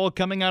football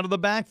coming out of the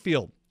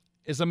backfield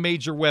is a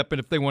major weapon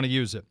if they want to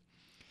use it.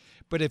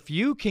 But if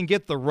you can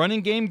get the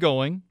running game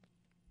going,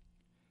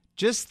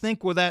 just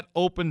think what that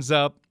opens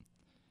up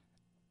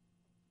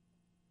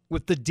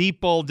with the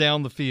deep ball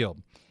down the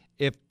field.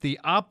 If the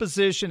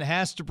opposition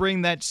has to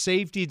bring that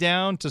safety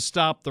down to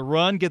stop the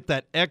run, get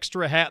that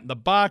extra hat in the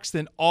box,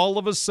 then all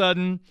of a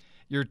sudden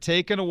you're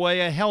taking away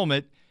a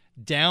helmet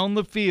down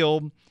the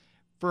field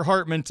for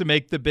Hartman to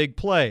make the big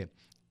play.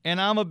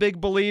 And I'm a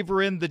big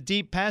believer in the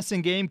deep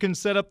passing game can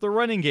set up the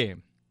running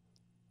game.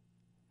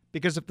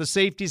 Because if the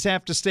safeties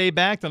have to stay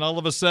back, then all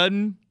of a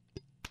sudden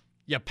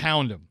you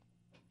pound them.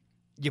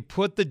 You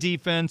put the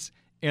defense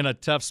in a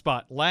tough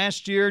spot.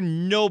 Last year,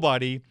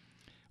 nobody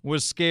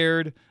was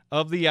scared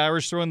of the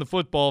Irish throwing the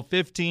football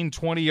 15,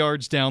 20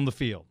 yards down the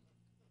field.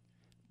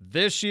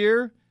 This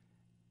year,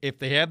 if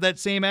they have that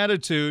same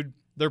attitude,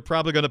 they're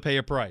probably going to pay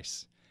a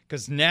price.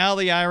 Because now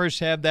the Irish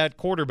have that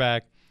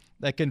quarterback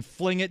that can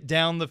fling it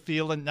down the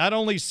field and not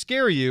only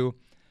scare you,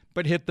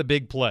 but hit the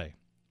big play.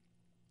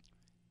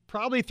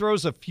 Probably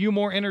throws a few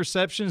more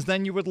interceptions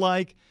than you would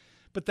like,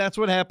 but that's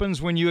what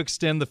happens when you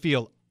extend the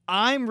field.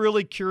 I'm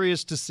really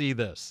curious to see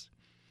this.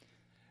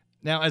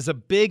 Now, as a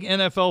big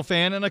NFL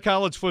fan and a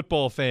college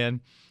football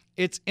fan,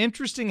 it's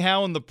interesting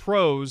how in the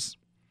pros,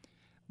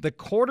 the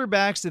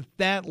quarterbacks at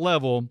that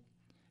level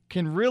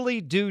can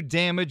really do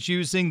damage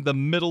using the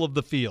middle of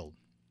the field.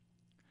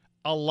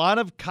 A lot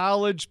of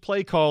college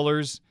play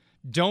callers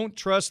don't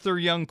trust their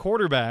young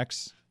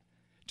quarterbacks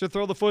to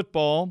throw the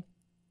football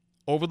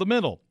over the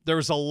middle.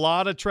 There's a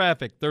lot of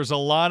traffic. There's a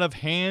lot of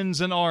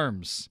hands and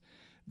arms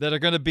that are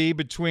going to be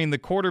between the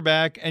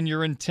quarterback and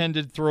your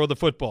intended throw of the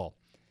football.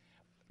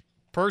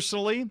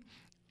 Personally,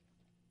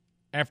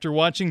 after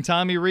watching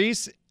Tommy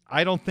Rees,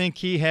 I don't think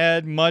he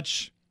had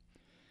much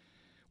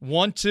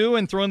want to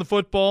in throwing the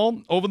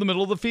football over the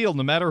middle of the field,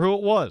 no matter who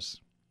it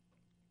was.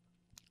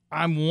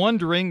 I'm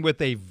wondering,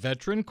 with a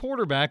veteran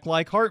quarterback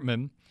like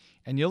Hartman,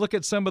 and you look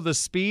at some of the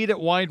speed at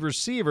wide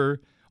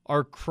receiver,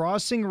 are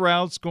crossing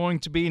routes going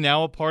to be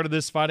now a part of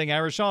this Fighting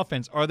Irish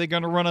offense? Are they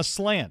going to run a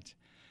slant?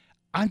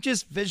 I'm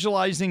just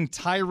visualizing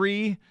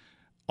Tyree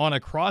on a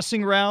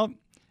crossing route,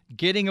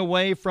 getting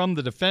away from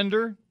the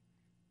defender.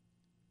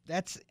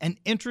 That's an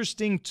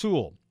interesting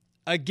tool.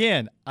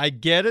 Again, I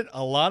get it.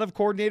 A lot of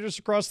coordinators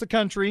across the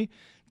country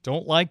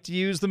don't like to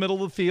use the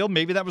middle of the field.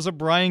 Maybe that was a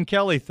Brian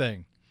Kelly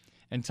thing,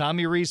 and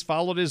Tommy Rees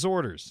followed his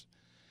orders.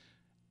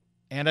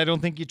 And I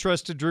don't think he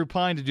trusted Drew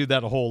Pine to do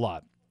that a whole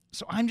lot.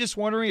 So I'm just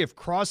wondering if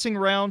crossing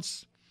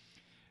routes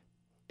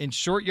in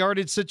short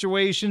yardage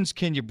situations,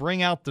 can you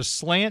bring out the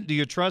slant? Do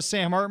you trust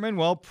Sam Hartman?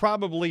 Well,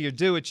 probably you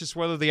do. It's just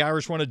whether the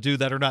Irish want to do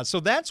that or not. So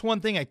that's one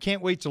thing I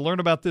can't wait to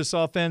learn about this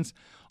offense.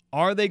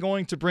 Are they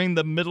going to bring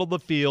the middle of the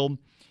field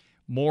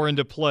more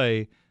into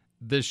play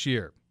this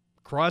year?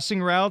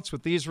 Crossing routes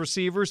with these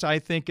receivers, I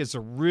think, is a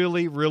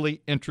really,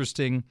 really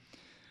interesting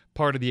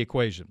part of the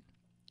equation.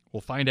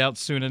 We'll find out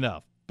soon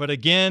enough. But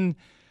again,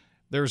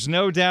 there's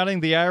no doubting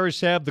the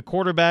Irish have the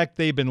quarterback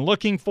they've been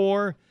looking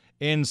for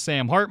in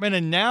Sam Hartman.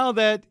 And now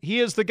that he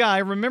is the guy,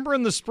 remember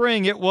in the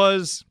spring it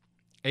was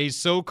a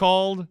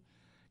so-called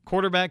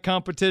quarterback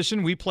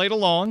competition. We played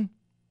along.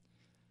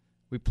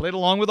 We played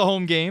along with a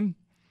home game.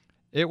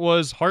 It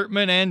was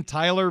Hartman and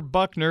Tyler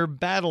Buckner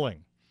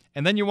battling.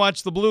 And then you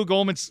watch the blue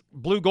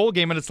goal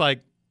game, and it's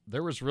like,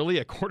 there was really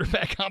a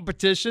quarterback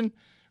competition?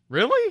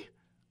 Really?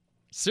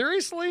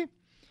 Seriously?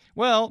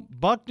 Well,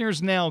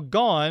 Buckner's now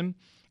gone,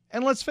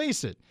 and let's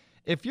face it,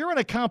 if you're in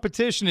a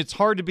competition, it's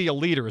hard to be a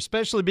leader,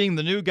 especially being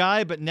the new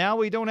guy, but now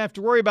we don't have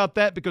to worry about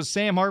that because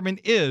Sam Hartman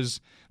is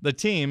the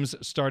team's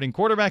starting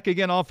quarterback.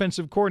 Again,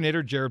 offensive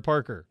coordinator Jared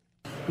Parker.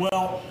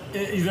 Well,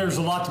 there's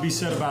a lot to be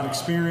said about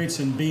experience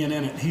and being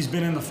in it. He's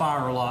been in the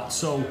fire a lot.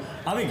 So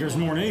I think there's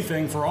more than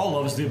anything for all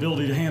of us the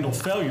ability to handle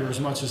failure as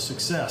much as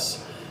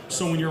success.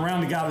 So when you're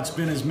around a guy that's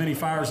been as many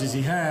fires as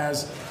he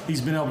has,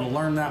 he's been able to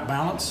learn that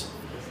balance.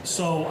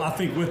 So I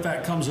think with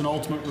that comes an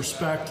ultimate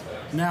respect.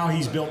 Now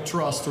he's built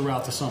trust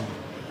throughout the summer.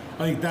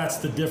 I think that's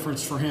the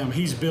difference for him.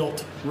 He's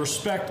built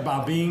respect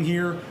by being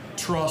here.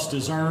 Trust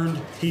is earned.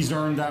 He's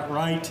earned that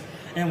right.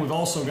 And we've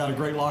also got a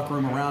great locker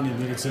room around him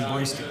that it's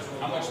embraced it.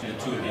 How much do the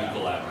two of you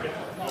collaborate?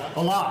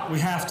 A lot. We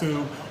have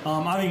to.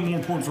 I think more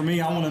important for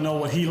me, I want to know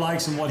what he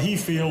likes and what he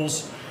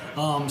feels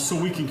so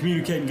we can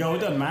communicate and go. It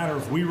doesn't matter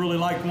if we really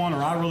like one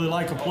or I really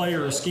like a play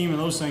or a scheme and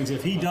those things.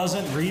 If he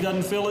doesn't or he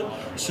doesn't feel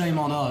it, shame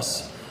on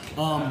us.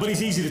 But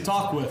he's easy to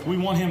talk with. We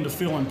want him to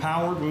feel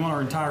empowered. We want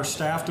our entire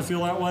staff to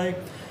feel that way.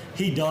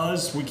 He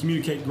does. We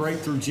communicate great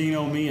through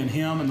Gino, me, and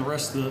him and the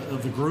rest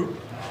of the group.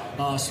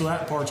 So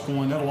that part's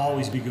going. That'll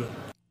always be good.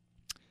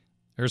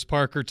 There's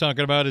Parker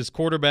talking about his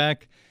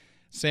quarterback,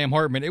 Sam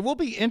Hartman. It will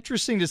be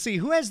interesting to see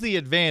who has the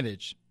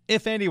advantage,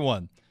 if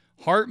anyone.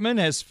 Hartman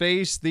has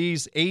faced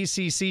these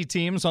ACC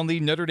teams on the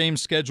Notre Dame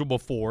schedule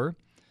before.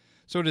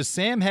 So does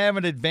Sam have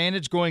an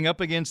advantage going up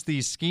against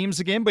these schemes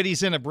again? But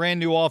he's in a brand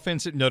new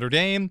offense at Notre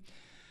Dame.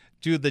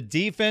 Do the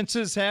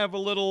defenses have a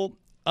little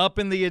up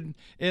in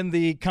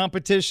the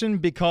competition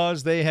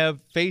because they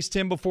have faced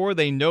him before?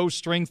 They know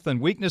strengths and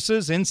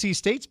weaknesses. NC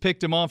State's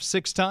picked him off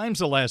 6 times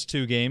the last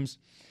 2 games.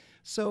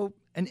 So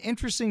an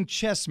interesting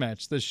chess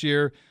match this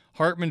year.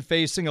 Hartman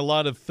facing a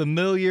lot of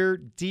familiar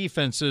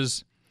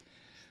defenses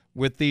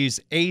with these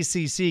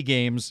ACC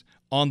games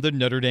on the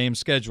Notre Dame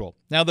schedule.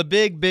 Now, the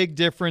big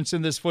difference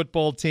in this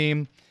football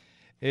team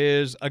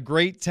is a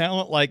great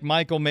talent like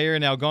Michael Mayer,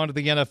 now gone to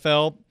the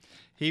NFL.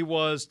 He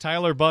was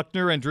Tyler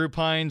Buckner and Drew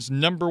Pine's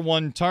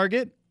 #1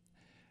 target,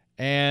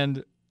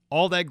 and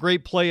all that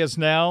great play is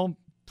now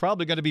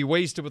probably going to be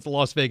wasted with the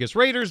Las Vegas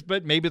Raiders,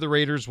 but maybe the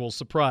Raiders will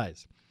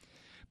surprise.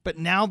 But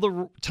now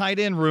the tight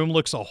end room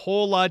looks a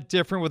whole lot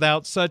different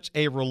without such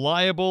a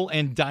reliable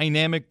and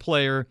dynamic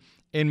player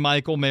in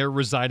Michael Mayer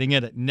residing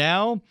in it.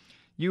 Now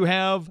you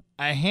have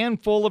a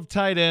handful of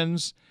tight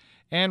ends,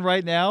 and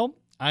right now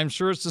I'm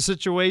sure it's the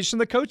situation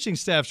the coaching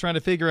staff's trying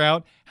to figure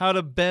out how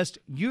to best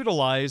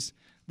utilize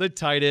the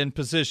tight end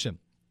position.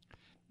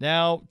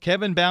 Now,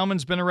 Kevin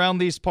Bauman's been around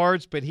these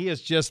parts, but he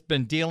has just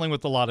been dealing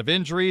with a lot of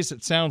injuries.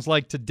 It sounds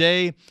like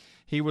today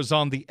he was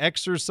on the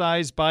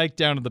exercise bike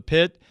down in the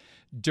pit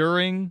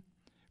during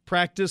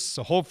practice,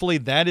 so hopefully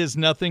that is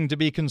nothing to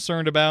be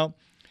concerned about.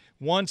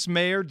 Once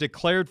Mayer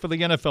declared for the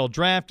NFL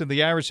draft and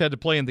the Irish had to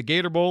play in the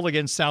Gator Bowl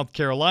against South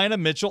Carolina,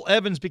 Mitchell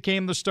Evans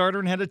became the starter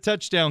and had a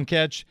touchdown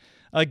catch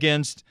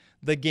against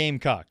the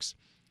Gamecocks.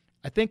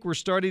 I think we're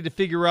starting to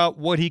figure out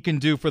what he can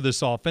do for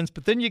this offense.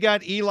 But then you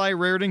got Eli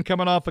Raridon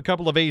coming off a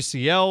couple of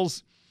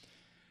ACLs,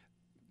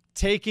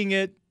 taking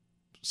it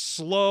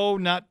slow,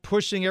 not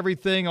pushing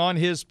everything on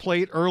his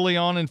plate early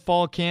on in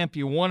fall camp.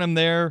 You want him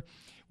there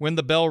when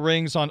the bell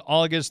rings on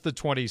August the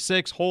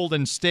 26th.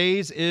 Holden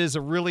Stays is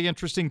a really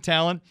interesting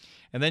talent.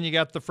 And then you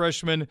got the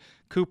freshman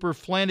Cooper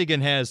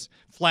Flanagan has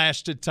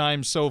flashed at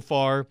times so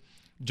far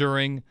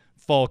during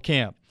fall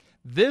camp.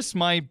 This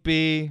might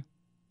be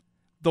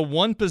the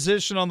one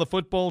position on the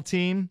football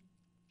team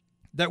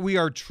that we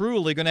are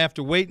truly going to have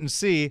to wait and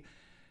see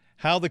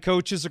how the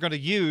coaches are going to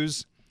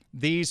use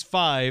these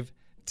 5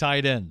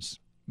 tight ends.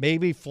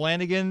 Maybe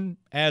Flanagan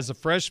as a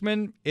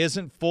freshman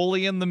isn't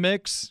fully in the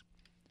mix.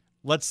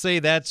 Let's say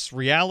that's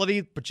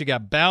reality, but you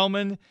got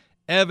Bauman,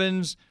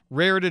 Evans,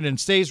 Raridon, and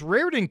Stays.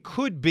 Raridon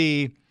could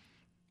be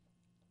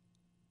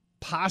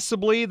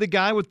possibly the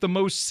guy with the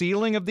most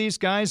ceiling of these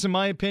guys, in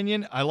my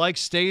opinion. I like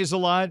Stays a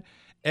lot.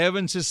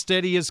 Evans is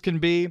steady as can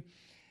be.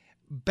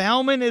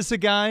 Bauman is a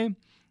guy,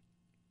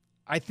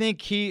 I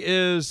think he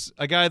is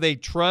a guy they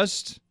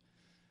trust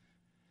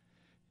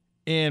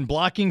in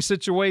blocking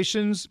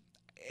situations.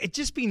 It'd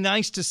just be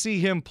nice to see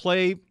him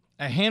play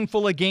a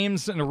handful of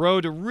games in a row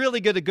to really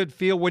get a good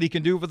feel what he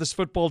can do for this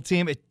football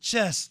team.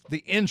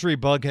 The injury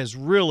bug has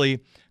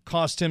really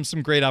cost him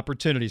some great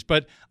opportunities.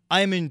 But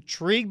I'm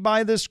intrigued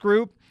by this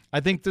group. I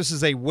think this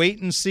is a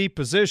wait-and-see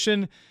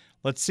position.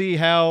 Let's see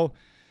how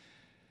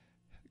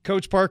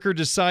Coach Parker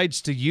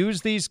decides to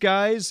use these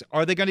guys.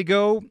 Are they going to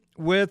go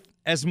with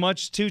as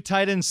much 2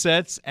 tight end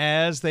sets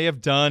as they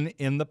have done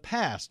in the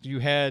past? You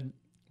had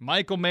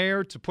Michael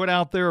Mayer to put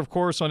out there, of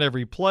course, on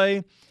every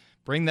play.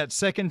 Bring that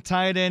second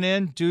tight end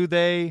in. Do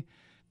they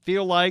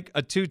feel like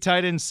a 2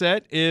 tight end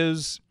set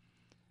is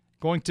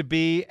going to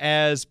be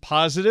as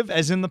positive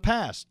as in the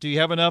past? Do you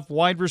have enough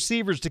wide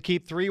receivers to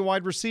keep 3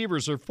 wide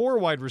receivers or 4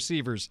 wide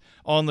receivers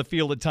on the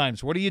field at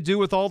times? What do you do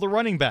with all the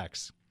running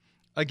backs?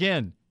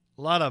 Again,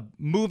 a lot of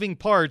moving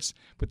parts,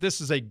 but this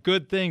is a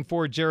good thing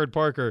for Jared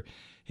Parker.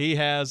 He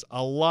has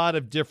a lot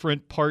of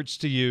different parts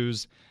to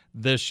use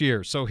this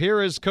year. So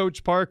here is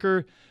Coach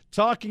Parker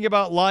talking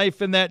about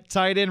life in that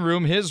tight end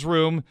room, his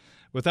room,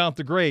 without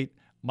the great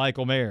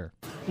Michael Mayer.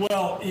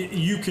 Well,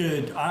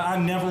 I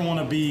never want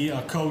to be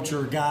a coach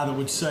or a guy that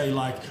would say,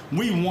 like,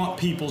 we want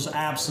people's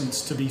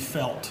absence to be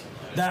felt.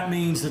 That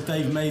means that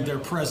they've made their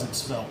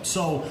presence felt.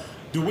 So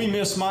do we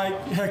miss Mike?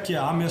 Heck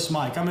yeah, I miss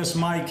Mike. I miss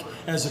Mike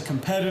as a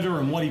competitor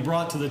and what he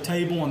brought to the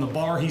table and the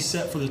bar he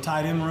set for the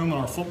tight end room on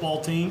our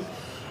football team.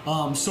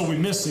 So we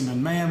miss him,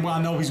 and man,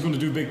 I know he's going to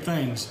do big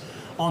things.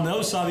 On the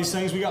other side of these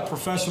things, we got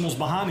professionals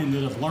behind him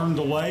that have learned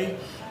the way,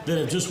 that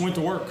have just went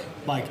to work.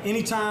 Like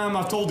anytime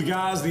I've told the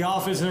guys, the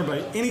office, and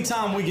everybody,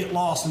 anytime we get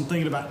lost in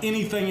thinking about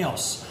anything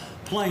else,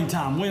 playing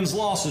time, wins,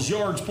 losses,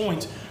 yards,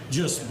 points,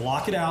 just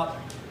block it out,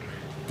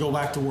 go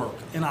back to work.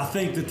 And I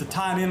think that the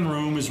tight end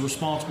room is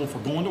responsible for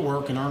going to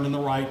work and earning the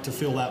right to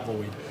fill that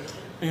void.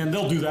 And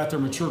they'll do that. They're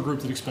a mature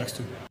group that expects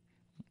to.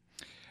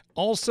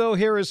 Also,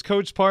 here is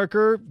Coach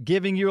Parker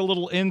giving you a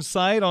little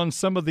insight on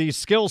some of the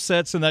skill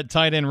sets in that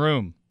tight end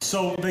room.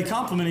 So they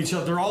complement each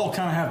other. They all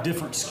kind of have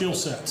different skill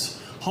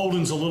sets.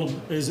 Holden's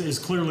is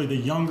clearly the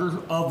younger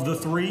of the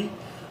 3.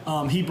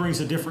 He brings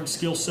a different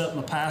skill set in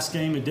the pass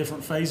game in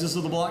different phases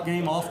of the block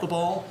game off the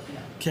ball.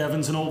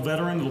 Kevin's an old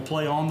veteran that'll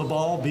play on the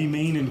ball, be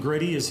mean and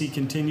gritty as he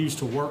continues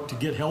to work to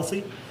get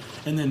healthy.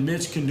 And then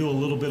Mitch can do a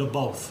little bit of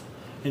both,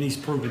 and he's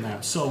proven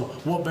that. So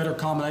what better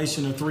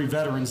combination of three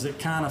veterans that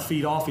kind of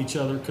feed off each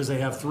other because they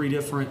have three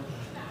different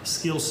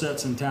skill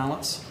sets and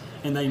talents,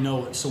 and they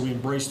know it. So we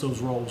embrace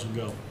those roles and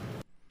go.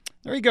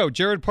 There you go.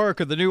 Jared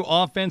Parker, the new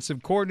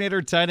offensive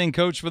coordinator, tight end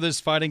coach for this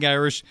Fighting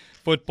Irish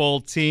football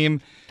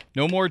team.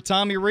 No more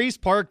Tommy Reese.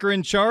 Parker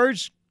in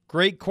charge.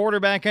 Great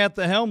quarterback at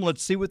the helm.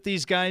 Let's see what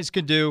these guys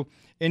can do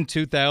in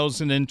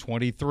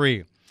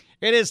 2023.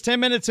 It is 10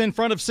 minutes in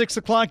front of 6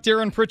 o'clock.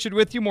 Darren Pritchett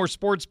with you. More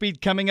Sports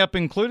Beat coming up,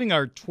 including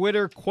our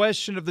Twitter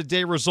question of the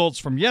day results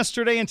from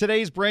yesterday and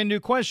today's brand new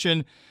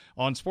question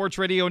on Sports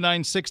Radio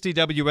 960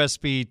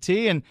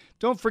 WSBT. And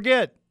don't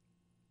forget,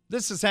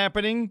 this is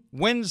happening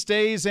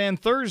Wednesdays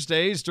and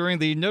Thursdays during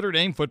the Notre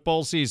Dame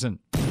football season.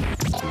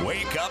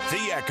 Wake up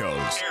the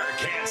echoes. Eric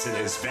Hansen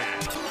is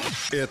back.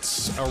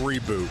 It's a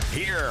reboot.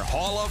 Here,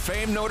 Hall of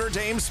Fame Notre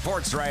Dame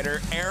sports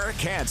writer Eric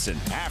Hansen.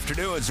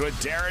 Afternoons with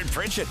Darren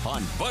Pritchett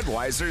on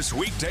Budweiser's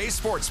Weekday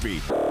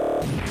Sportsbeat.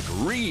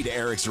 Read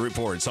Eric's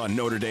reports on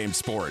Notre Dame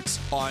sports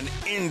on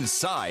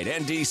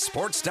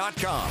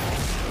InsideNDSports.com.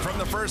 From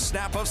the first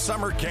snap of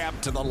summer camp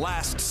to the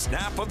last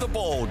snap of the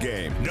bowl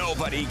game,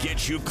 nobody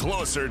gets you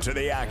closer to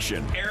the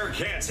action. Eric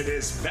Hansen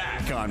is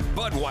back on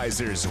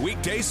Budweiser's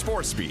Weekday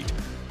Sportsbeat.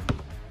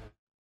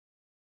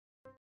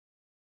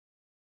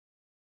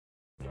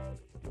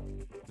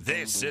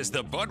 This is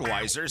the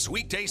Budweiser's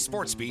Weekday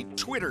Sports Beat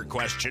Twitter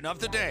question of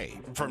the day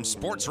from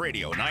Sports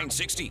Radio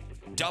 960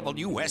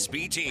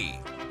 WSBT.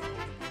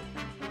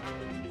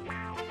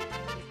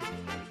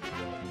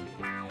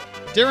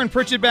 Darren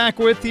Pritchett back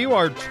with you.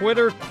 Our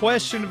Twitter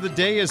question of the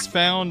day is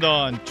found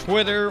on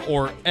Twitter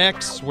or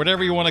X,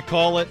 whatever you want to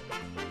call it.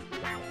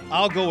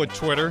 I'll go with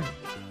Twitter.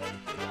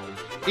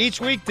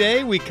 Each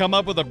weekday, we come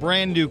up with a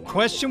brand new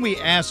question. We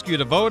ask you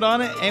to vote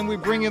on it, and we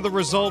bring you the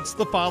results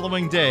the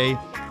following day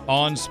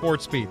on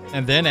Sportsbeat,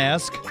 and then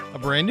ask a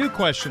brand new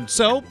question.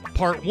 So,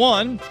 part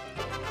one,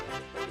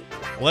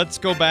 let's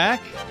go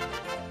back.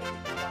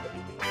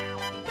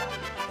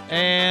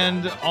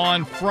 And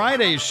on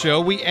Friday's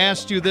show, we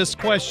asked you this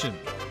question.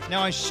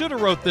 Now, I should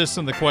have wrote this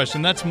in the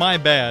question. That's my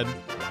bad.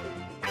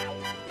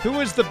 Who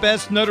is the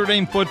best Notre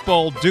Dame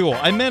football duo?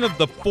 I meant of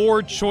the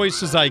four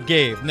choices I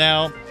gave.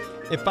 Now,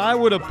 if I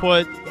would have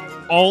put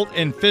Alt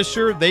and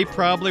Fisher, they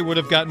probably would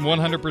have gotten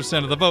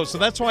 100% of the vote. So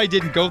that's why I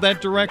didn't go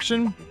that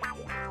direction.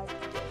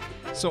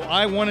 So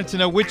I wanted to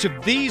know which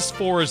of these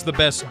four is the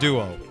best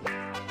duo.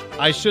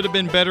 I should have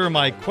been better in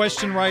my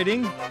question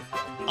writing.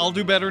 I'll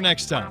do better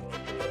next time.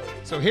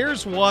 So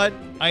here's what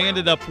I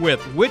ended up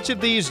with. Which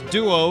of these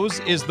duos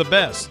is the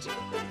best?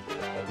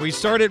 We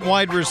start at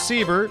wide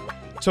receiver,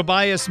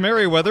 Tobias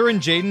Merriweather and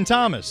Jaden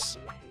Thomas.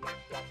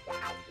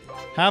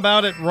 How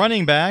about at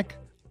running back,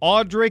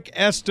 Audric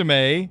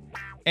Estime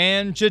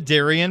and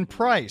Jadarian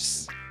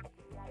Price?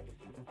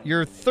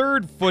 Your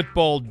third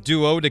football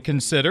duo to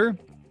consider,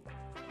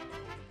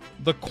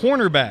 the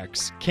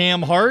cornerbacks,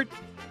 Cam Hart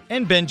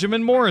and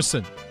Benjamin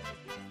Morrison.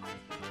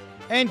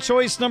 And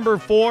choice number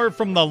 4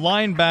 from the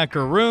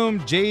linebacker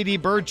room, J.D.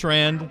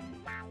 Bertrand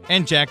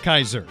and Jack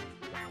Kaiser.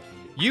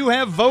 You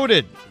have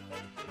voted.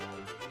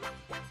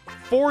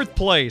 Fourth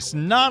place,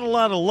 not a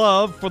lot of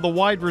love for the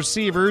wide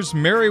receivers,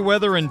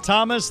 Merriweather and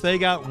Thomas. They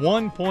got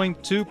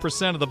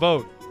 1.2% of the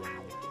vote.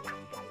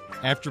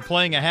 After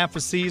playing a half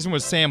a season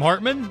with Sam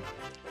Hartman,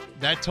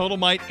 that total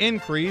might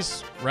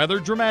increase rather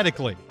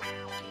dramatically.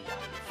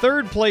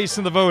 Third place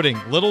in the voting,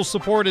 little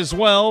support as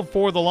well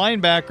for the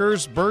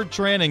linebackers,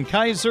 Bertrand and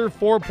Kaiser,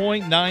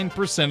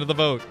 4.9% of the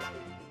vote.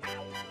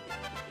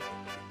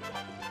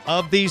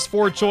 Of these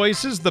four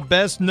choices, the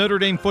best Notre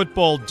Dame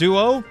football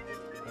duo,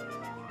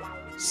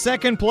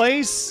 second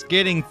place,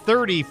 getting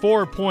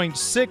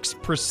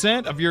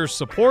 34.6% of your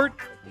support,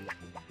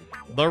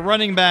 the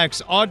running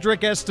backs,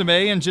 Audric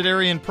Estime and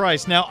Jadarian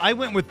Price. Now, I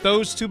went with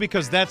those two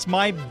because that's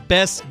my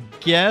best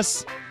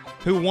guess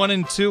who 1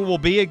 and 2 will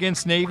be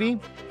against Navy.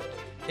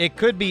 It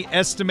could be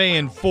Estime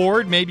and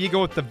Ford. Maybe you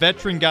go with the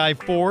veteran guy,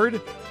 Ford,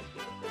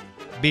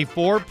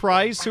 before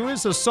Price, who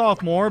is a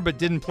sophomore but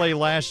didn't play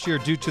last year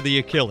due to the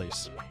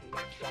Achilles.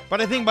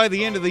 But I think by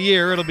the end of the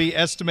year, it'll be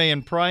Estime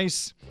and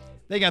Price.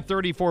 They got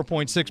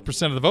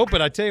 34.6% of the vote,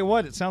 but I tell you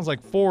what, it sounds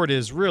like Ford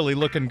is really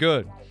looking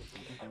good.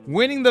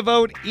 Winning the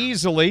vote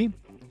easily,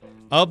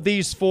 of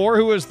these four,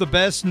 who is the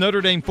best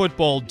Notre Dame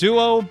football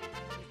duo?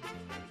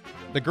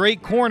 The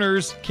great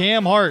corners,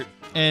 Cam Hart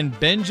and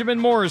Benjamin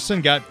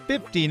Morrison, got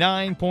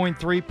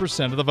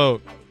 59.3% of the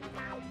vote.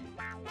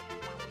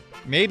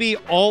 Maybe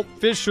Alt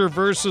Fisher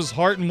versus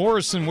Hart and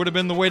Morrison would have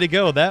been the way to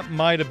go. That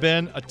might have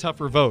been a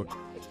tougher vote.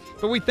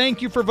 But we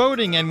thank you for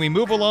voting, and we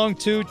move along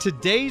to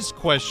today's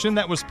question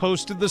that was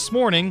posted this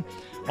morning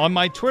on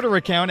my Twitter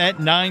account at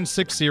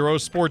 960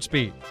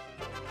 Sportsbeat.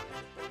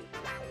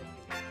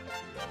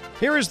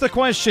 Here is the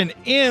question.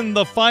 In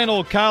the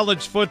final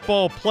college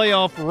football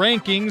playoff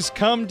rankings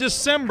come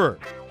December,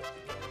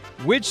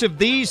 Which of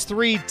these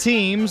three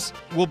teams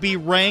will be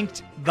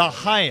ranked the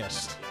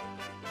highest?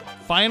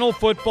 Final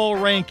football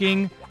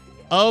ranking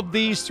of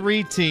these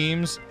three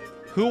teams,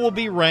 who will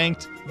be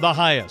ranked the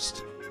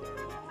highest?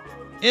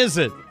 Is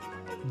it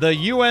the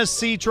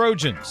USC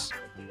Trojans?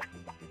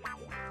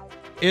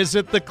 Is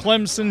it the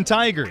Clemson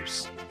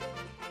Tigers?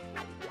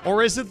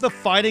 Or is it the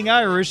Fighting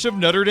Irish of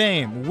Notre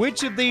Dame?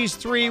 Which of these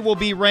three will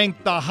be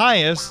ranked the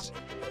highest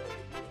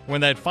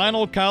when that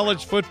final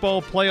college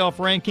football playoff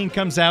ranking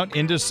comes out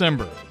in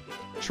December?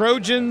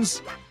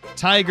 Trojans,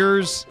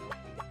 Tigers,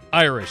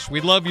 Irish.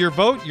 We'd love your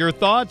vote, your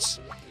thoughts.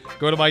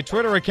 Go to my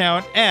Twitter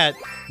account at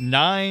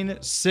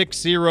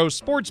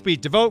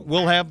 960Sportsbeat to vote.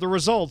 We'll have the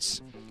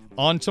results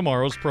on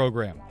tomorrow's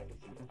program.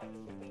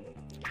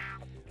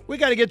 We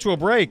got to get to a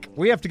break.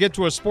 We have to get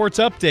to a sports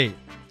update.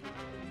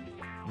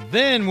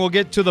 Then we'll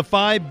get to the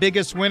 5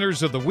 biggest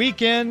winners of the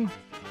weekend.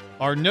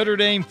 Our Notre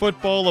Dame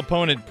football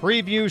opponent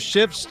preview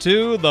shifts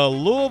to the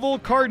Louisville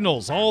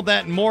Cardinals. All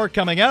that and more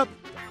coming up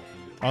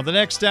on the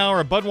next hour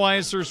of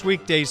Budweiser's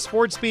Weekday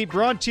Sports Beat,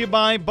 brought to you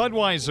by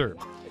Budweiser,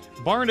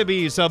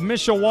 Barnaby's of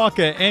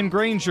Mishawaka and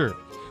Granger,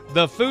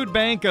 the Food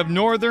Bank of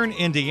Northern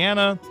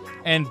Indiana,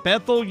 and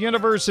Bethel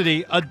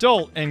University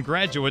Adult and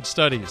Graduate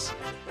Studies.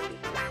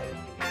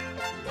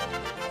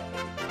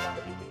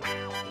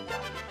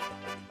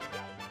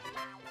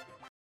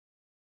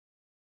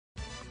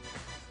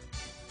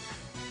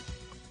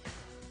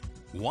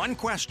 One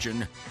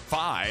question,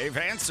 5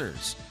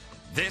 answers.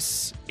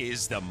 This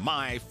is the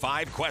My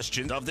 5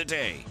 Questions of the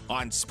Day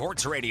on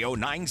Sports Radio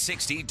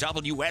 960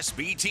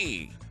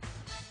 WSBT.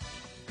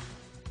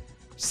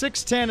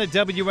 610 at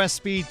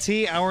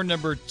WSBT, hour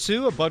number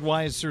 2 of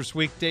Budweiser's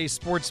Weekday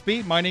Sports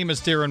Beat. My name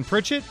is Darren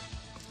Pritchett,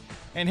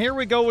 and here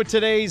we go with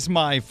today's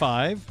My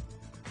 5.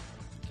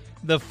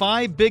 The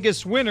 5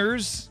 biggest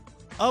winners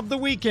of the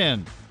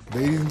weekend.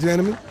 Ladies and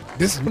gentlemen,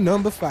 this is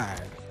number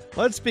 5.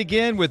 Let's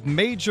begin with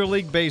Major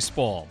League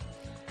Baseball.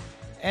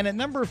 And at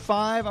number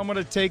 5, I'm going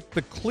to take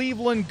the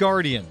Cleveland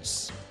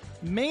Guardians,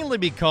 mainly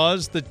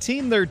because the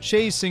team they're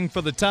chasing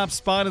for the top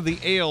spot of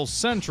the AL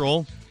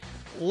Central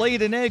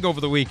laid an egg over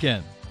the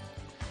weekend.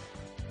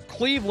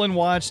 Cleveland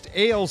watched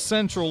AL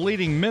Central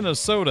leading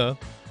Minnesota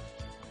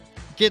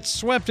get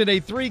swept in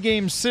a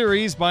 3-game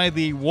series by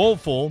the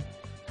woeful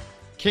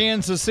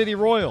Kansas City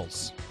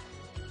Royals.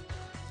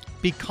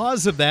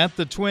 Because of that,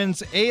 the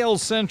Twins' AL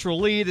Central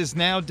lead is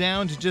now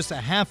down to just a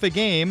half a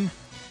game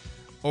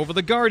over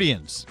the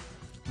Guardians.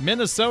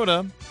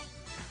 Minnesota,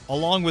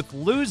 along with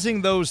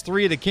losing those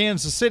 3 to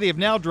Kansas City, have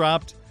now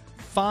dropped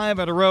 5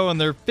 in a row, and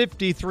they're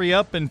 53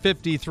 up and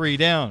 53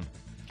 down.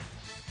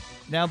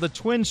 Now, the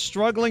Twins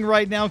struggling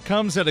right now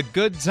comes at a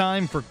good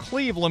time for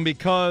Cleveland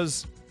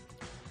because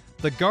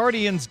the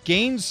Guardians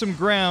gained some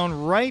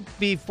ground right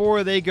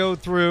before they go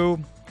through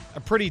a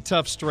pretty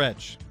tough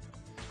stretch.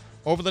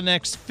 Over the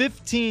next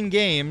 15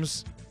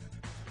 games,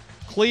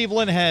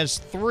 Cleveland has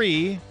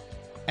 3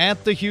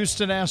 at the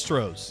Houston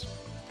Astros.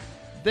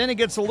 Then it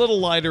gets a little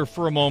lighter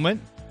for a moment.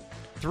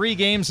 3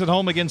 games at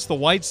home against the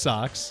White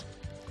Sox,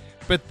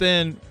 but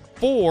then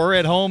 4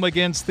 at home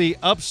against the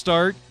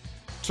upstart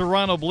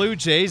Toronto Blue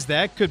Jays.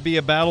 That could be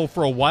a battle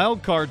for a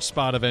wild card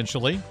spot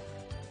eventually.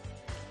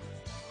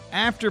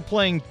 After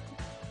playing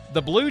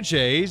the Blue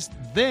Jays,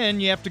 then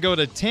you have to go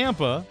to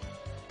Tampa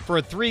for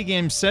a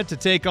 3-game set to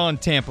take on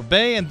Tampa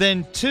Bay, and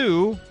then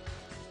 2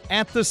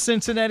 at the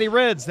Cincinnati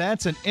Reds.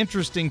 That's an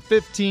interesting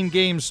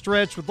 15-game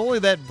stretch with only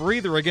that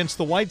breather against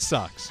the White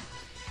Sox.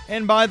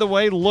 And by the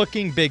way,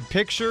 looking big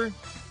picture,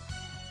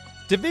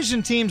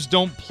 division teams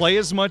don't play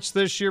as much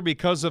this year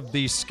because of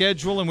the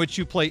schedule in which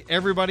you play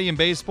everybody in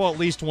baseball at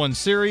least one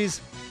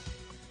series.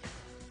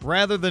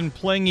 Rather than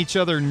playing each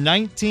other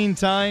 19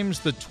 times,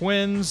 the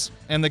Twins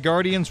and the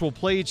Guardians will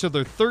play each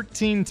other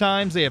 13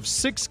 times. They have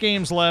 6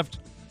 games left,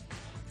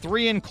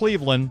 3 in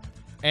Cleveland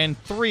and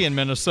 3 in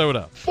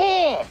Minnesota.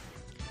 4!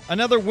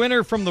 Another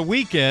winner from the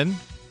weekend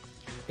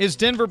is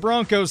Denver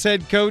Broncos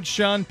head coach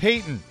Sean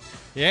Payton.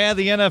 Yeah,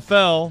 the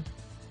NFL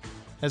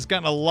has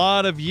gotten a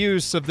lot of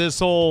use of this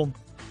whole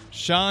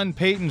Sean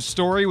Payton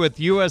story with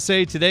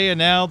USA Today, and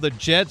now the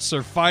Jets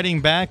are fighting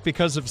back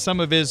because of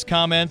some of his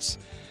comments.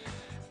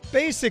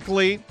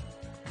 Basically,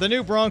 the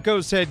new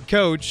Broncos head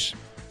coach,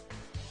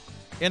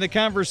 in a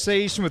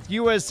conversation with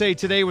USA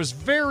Today, was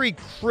very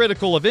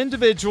critical of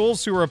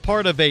individuals who were a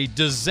part of a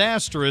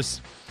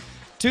disastrous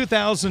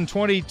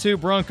 2022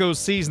 Broncos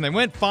season. They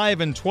went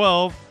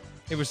 5-12.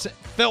 It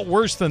felt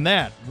worse than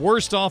that.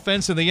 Worst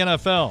offense in the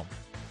NFL.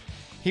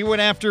 He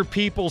went after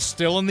people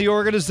still in the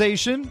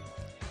organization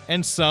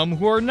and some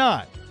who are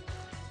not.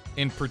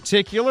 In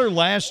particular,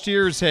 last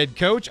year's head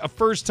coach, a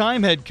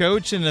first-time head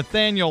coach in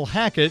Nathaniel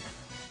Hackett,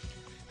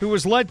 who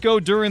was let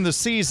go during the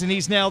season.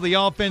 He's now the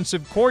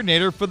offensive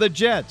coordinator for the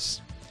Jets.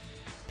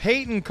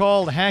 Payton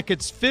called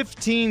Hackett's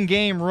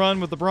 15-game run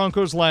with the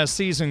Broncos last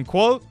season,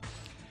 quote,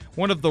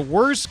 one of the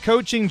worst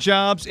coaching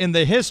jobs in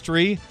the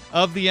history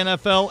of the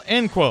NFL,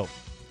 end quote.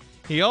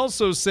 He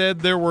also said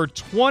there were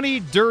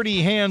 20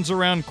 dirty hands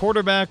around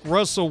quarterback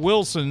Russell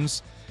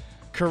Wilson's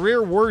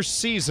career worst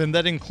season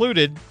that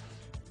included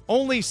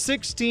only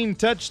 16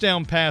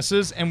 touchdown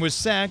passes and was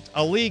sacked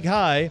a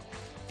league-high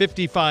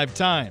 55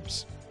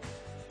 times.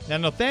 Now,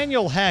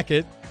 Nathaniel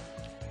Hackett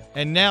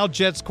and now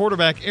Jets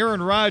quarterback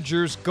Aaron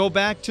Rodgers go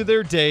back to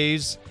their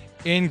days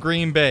in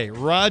Green Bay.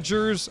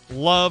 Rodgers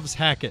loves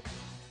Hackett.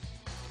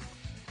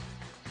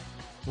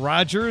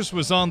 Rodgers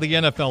was on the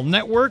NFL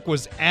Network,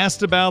 was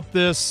asked about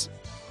this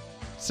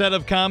set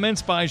of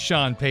comments by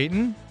Sean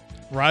Payton.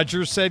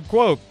 Rodgers said,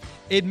 quote,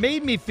 "It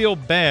made me feel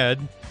bad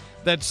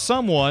that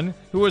someone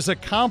who has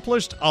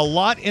accomplished a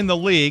lot in the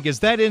league is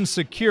that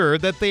insecure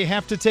that they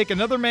have to take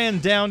another man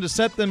down to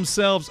set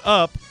themselves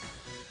up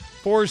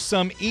for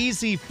some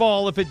easy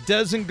fall if it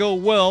doesn't go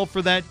well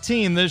for that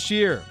team this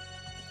year.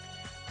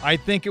 I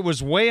think it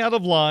was way out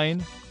of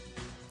line,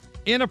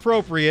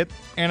 inappropriate,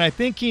 and I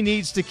think he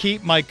needs to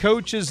keep my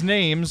coach's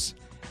names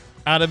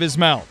out of his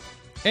mouth."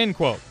 End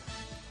quote.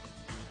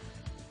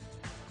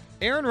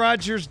 Aaron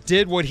Rodgers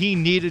did what he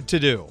needed to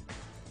do.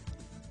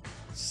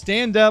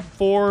 Stand up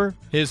for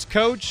his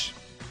coach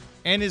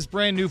and his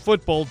brand new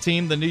football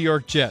team, the New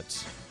York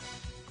Jets.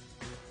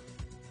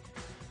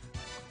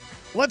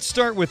 Let's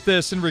start with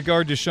this in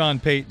regard to Sean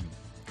Payton.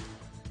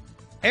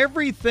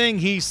 Everything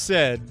he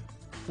said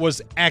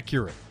was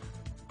accurate.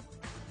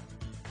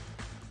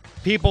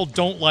 People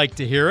don't like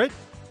to hear it,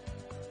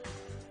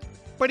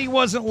 but he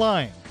wasn't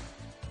lying.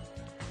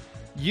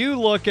 You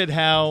look at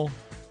how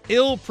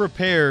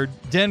ill-prepared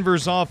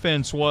Denver's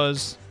offense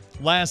was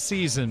last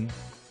season.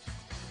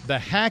 The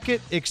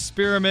Hackett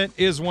experiment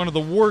is one of the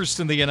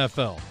worst in the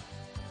NFL.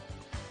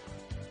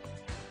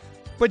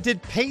 But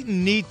did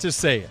Payton need to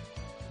say it?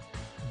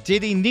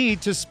 Did he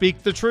need to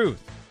speak the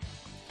truth?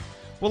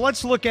 Well,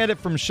 let's look at it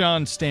from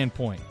Sean's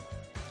standpoint.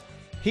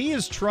 He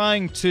is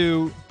trying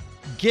to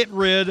get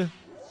rid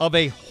of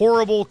a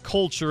horrible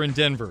culture in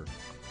Denver.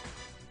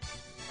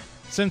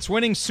 Since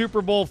winning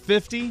Super Bowl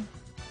 50,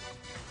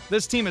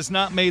 this team has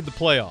not made the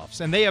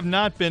playoffs, and they have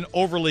not been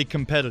overly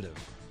competitive.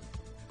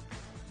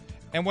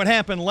 And what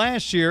happened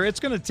last year, it's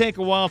going to take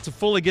a while to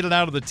fully get it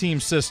out of the team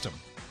system.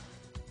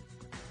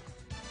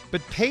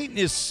 But Payton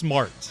is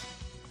smart.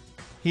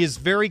 He is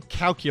very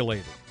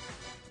calculated.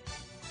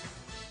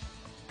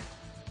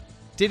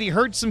 Did he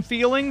hurt some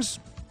feelings?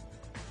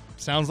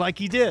 Sounds like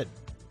he did.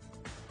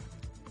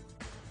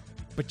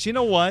 But you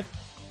know what?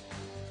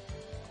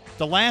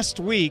 The last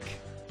week,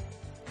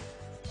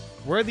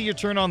 whether you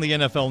turn on the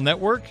NFL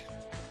Network,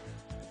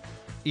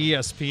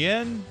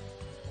 ESPN,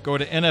 go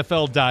to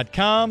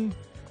NFL.com,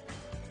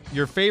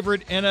 your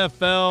favorite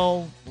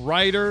NFL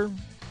writer,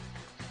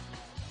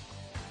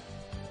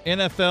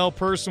 NFL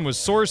person with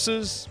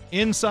sources,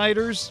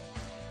 insiders,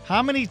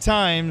 how many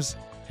times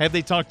have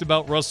they talked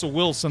about Russell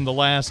Wilson the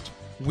last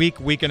week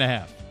and a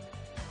half?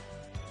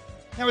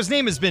 Now, his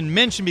name has been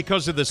mentioned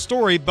because of the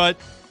story, but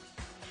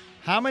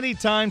how many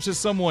times has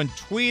someone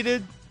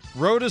tweeted,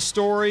 wrote a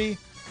story,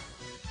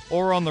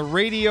 or on the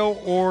radio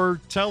or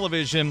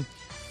television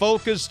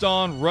focused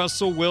on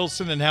Russell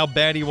Wilson and how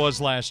bad he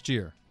was last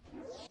year?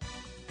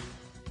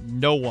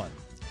 No one.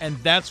 And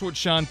that's what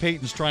Sean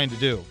Payton's trying to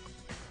do.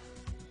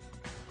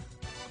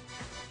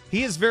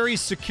 He is very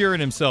secure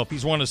in himself.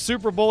 He's won a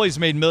Super Bowl. He's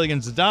made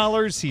millions of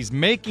dollars. He's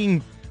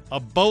making a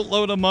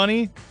boatload of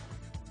money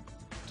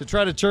to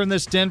try to turn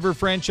this Denver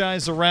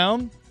franchise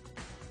around.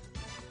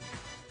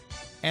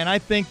 And I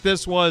think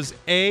this was,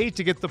 A,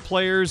 to get the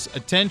players'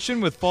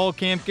 attention with fall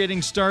camp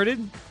getting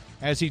started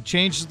as he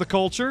changes the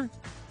culture.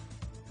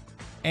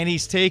 And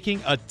he's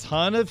taking a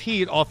ton of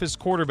heat off his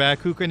quarterback,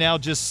 who can now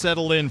just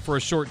settle in for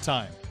a short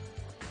time.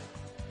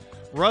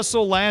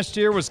 Russell last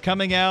year was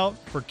coming out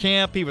for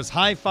camp. He was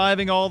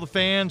high-fiving all the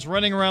fans,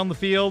 running around the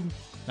field.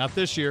 Not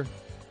this year.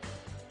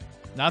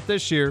 Not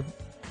this year.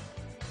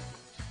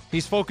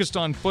 He's focused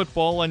on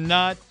football and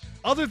not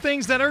other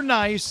things that are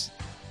nice,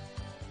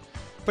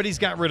 but he's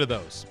got rid of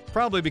those,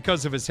 probably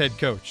because of his head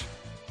coach.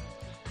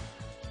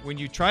 When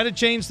you try to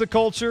change the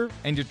culture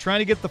and you're trying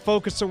to get the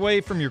focus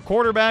away from your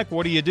quarterback,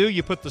 what do?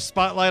 You put the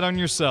spotlight on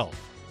yourself.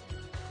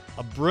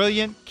 A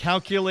brilliant,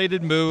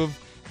 calculated move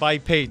by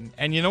Payton.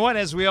 And you know what?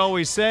 As we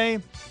always say,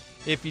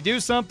 if you do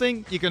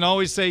something, you can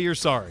always say you're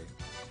sorry.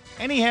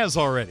 And he has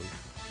already.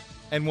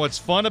 And what's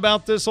fun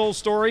about this whole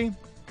story?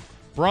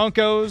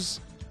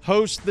 Broncos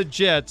host the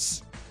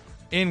Jets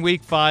in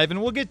Week 5.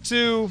 And we'll get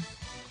to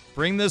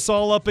bring this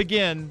all up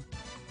again.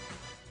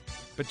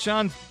 But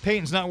Sean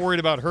Payton's not worried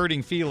about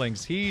hurting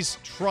feelings. He's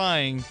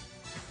trying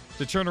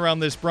to turn around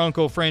this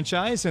Bronco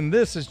franchise. And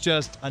this is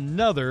just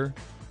another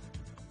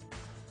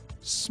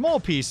small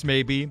piece,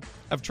 maybe,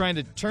 of trying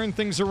to turn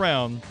things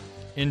around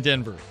in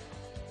Denver.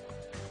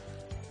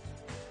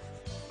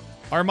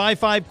 Our My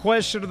 5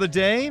 question of the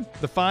day,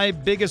 the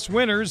 5 biggest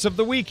winners of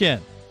the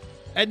weekend.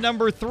 At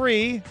number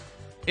 3,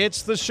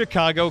 it's the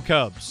Chicago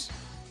Cubs.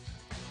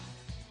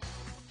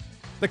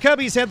 The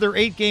Cubbies had their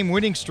 8-game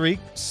winning streak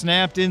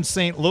snapped in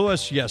St.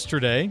 Louis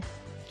yesterday.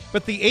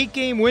 But the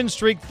 8-game win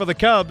streak for the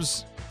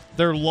Cubs,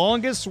 their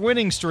longest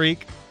winning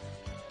streak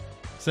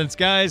since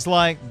guys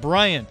like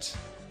Bryant,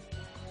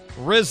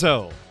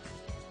 Rizzo,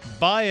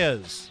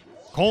 Baez,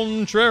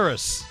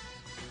 Contreras,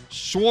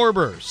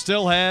 Schwarber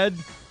still had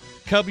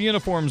Cub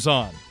uniforms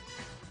on.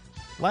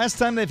 Last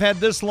time they've had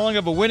this long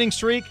of a winning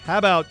streak, how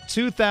about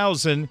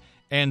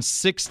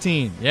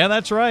 2016? Yeah,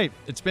 that's right.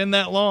 It's been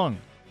that long.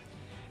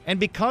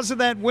 And because of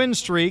that win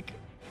streak,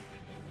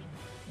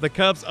 the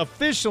Cubs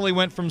officially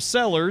went from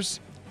sellers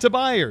to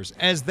buyers,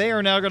 as they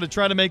are now going to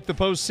try to make the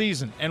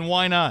postseason. And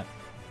why not?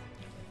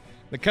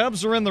 The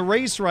Cubs are in the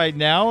race right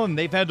now, and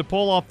they've had to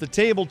pull off the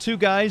table 2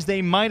 guys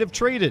they might have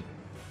traded.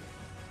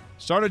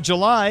 Start of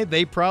July,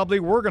 they probably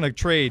were going to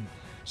trade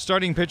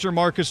starting pitcher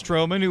Marcus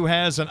Stroman, who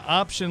has an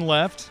option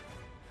left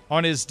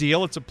on his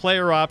deal. It's a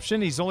player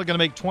option. He's only going to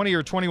make $20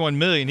 or $21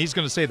 million. He's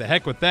going to say the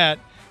heck with that.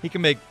 He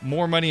can make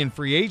more money in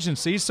free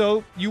agency,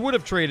 so you would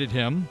have traded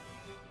him.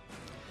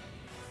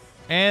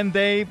 And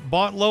they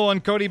bought low on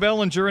Cody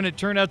Bellinger, and it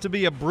turned out to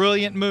be a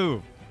brilliant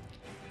move.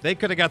 They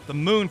could have got the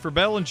moon for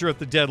Bellinger at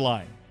the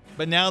deadline,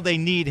 but now they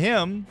need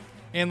him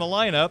in the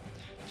lineup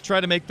to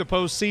try to make the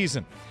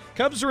postseason.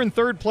 Cubs are in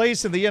third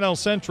place in the NL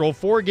Central,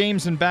 4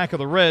 games in back of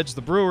the Reds.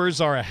 The Brewers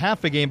are a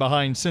half a game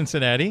behind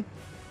Cincinnati.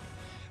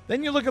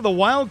 Then you look at the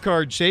wild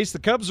card chase. The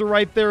Cubs are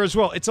right there as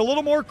well. It's a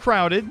little more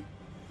crowded,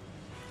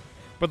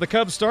 but the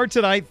Cubs start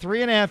tonight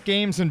 3.5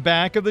 games in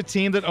back of the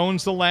team that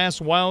owns the last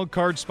wild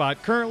card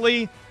spot,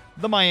 currently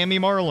the Miami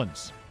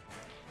Marlins.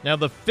 Now,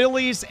 the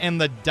Phillies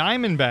and the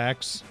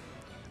Diamondbacks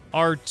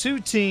are 2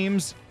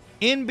 teams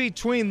in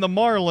between the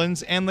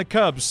Marlins and the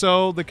Cubs.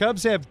 So the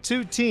Cubs have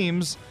 2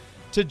 teams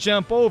to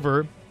jump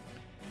over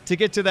to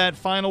get to that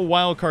final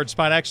wild card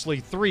spot.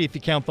 Actually, 3 if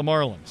you count the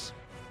Marlins.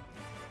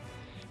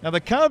 Now, the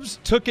Cubs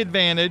took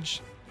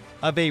advantage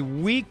of a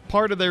weak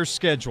part of their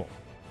schedule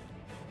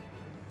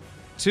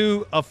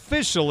to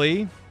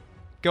officially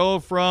go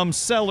from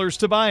sellers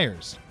to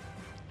buyers.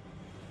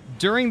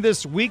 During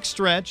this week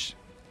stretch,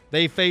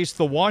 they faced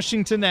the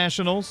Washington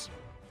Nationals,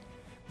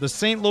 the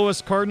St. Louis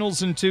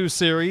Cardinals in 2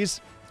 series,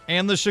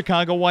 and the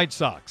Chicago White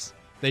Sox.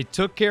 They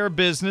took care of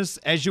business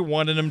as you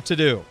wanted them to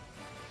do.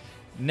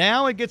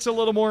 Now it gets a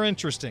little more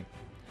interesting.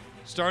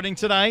 Starting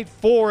tonight,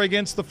 4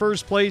 against the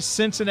first-place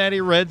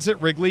Cincinnati Reds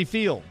at Wrigley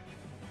Field.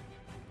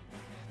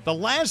 The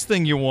last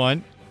thing you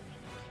want,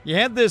 you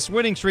had this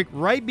winning streak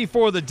right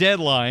before the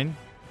deadline,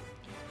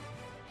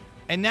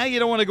 and now you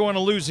don't want to go on a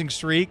losing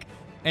streak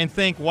and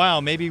think, wow,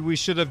 maybe we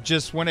should have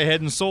just went ahead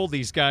and sold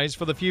these guys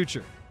for the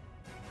future.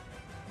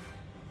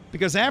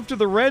 Because after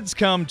the Reds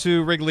come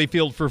to Wrigley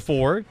Field for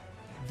 4,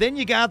 then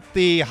you got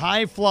the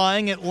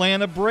high-flying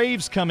Atlanta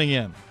Braves coming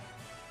in.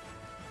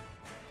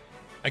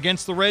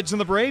 Against the Reds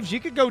and the Braves, you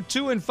could go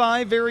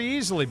 2-5 very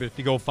easily, but if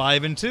you go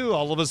 5-2,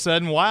 all of a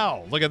sudden,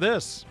 wow, look at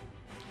this.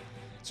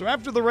 So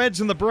after the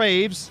Reds and the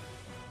Braves,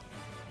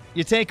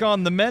 you take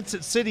on the Mets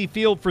at Citi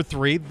Field for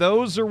 3.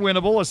 Those are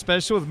winnable,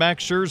 especially with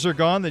Max Scherzer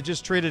gone. They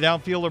just traded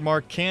outfielder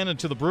Mark Cannon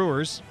to the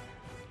Brewers.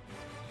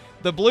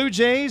 The Blue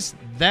Jays,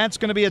 that's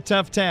going to be a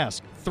tough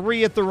task.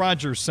 3 at the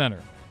Rogers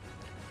Center.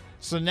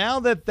 So now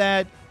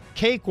that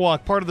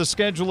cakewalk part of the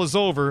schedule is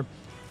over,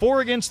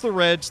 4 against the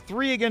Reds,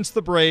 3 against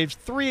the Braves,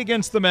 3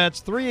 against the Mets,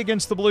 3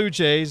 against the Blue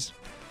Jays.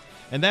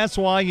 And that's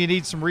why you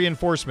need some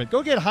reinforcement.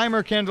 Go get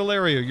Heimer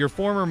Candelario, your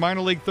former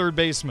minor league third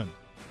baseman.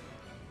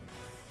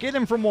 Get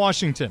him from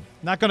Washington.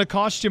 Not going to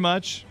cost you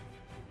much,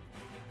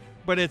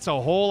 but it's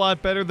a whole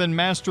lot better than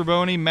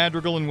Mastroboni,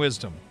 Madrigal, and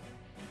Wisdom.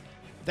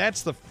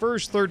 That's the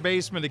first third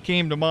baseman that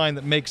came to mind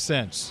that makes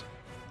sense.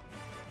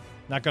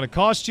 Not going to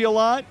cost you a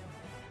lot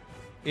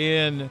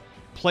in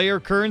player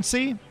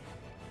currency,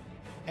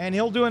 and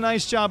he'll do a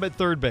nice job at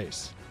third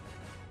base.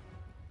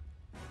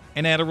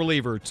 And add a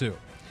reliever or 2.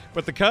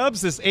 But the Cubs,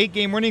 this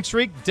 8-game winning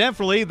streak,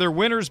 definitely they're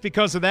winners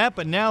because of that,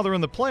 but now they're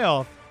in the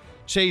playoff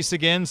chase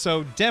again,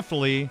 so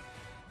definitely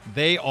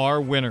they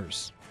are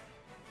winners.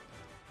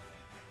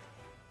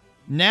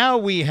 Now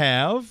we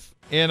have,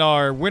 in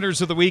our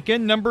winners of the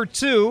weekend, number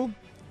 2,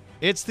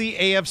 it's the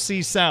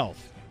AFC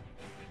South.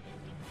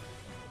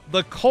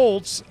 The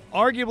Colts,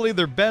 arguably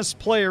their best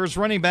player is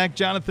running back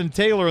Jonathan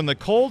Taylor, and the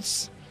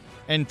Colts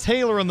and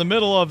Taylor in the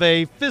middle of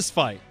a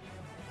fistfight.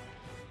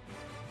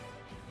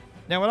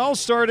 Now, it all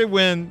started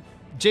when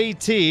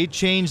JT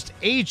changed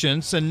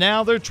agents, and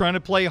now they're trying to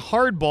play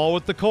hardball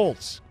with the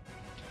Colts.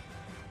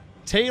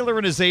 Taylor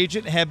and his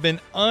agent have been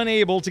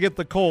unable to get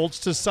the Colts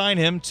to sign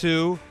him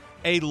to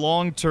a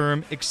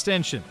long-term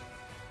extension.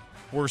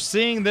 We're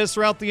seeing this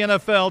throughout the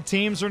NFL.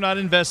 Teams are not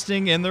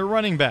investing in their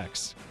running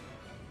backs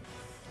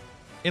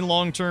in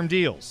long-term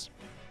deals.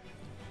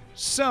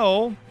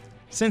 So,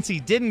 since he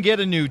didn't get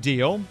a new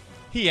deal,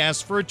 he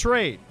asked for a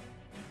trade.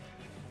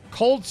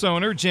 Colts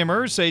owner Jim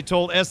Irsay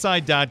told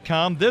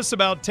SI.com this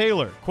about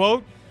Taylor,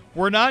 quote,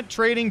 "We're not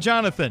trading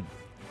Jonathan.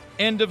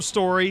 End of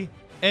story,"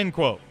 end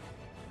quote.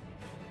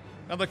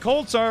 Now, the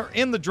Colts are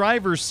in the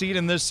driver's seat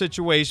in this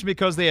situation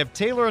because they have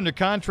Taylor under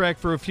contract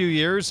for a few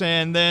years,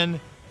 and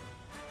then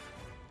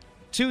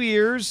 2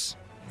 years,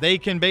 they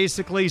can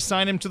basically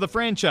sign him to the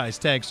franchise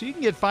tag. So you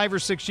can get 5 or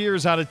 6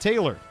 years out of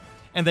Taylor,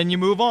 and then you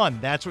move on.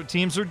 That's what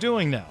teams are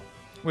doing now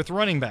with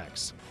running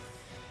backs.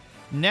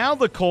 Now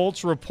the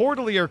Colts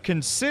reportedly are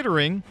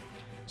considering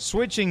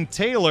switching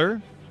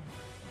Taylor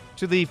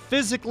to the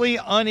physically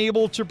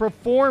unable to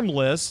perform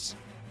list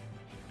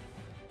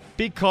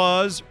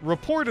because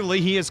reportedly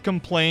he has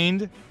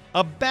complained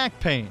of back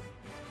pain.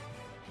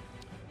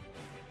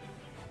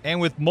 And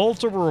with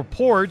multiple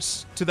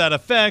reports to that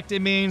effect, it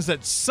means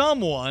that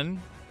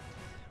someone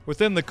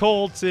within the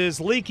Colts is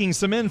leaking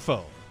some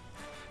info.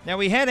 Now,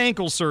 he had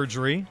ankle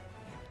surgery,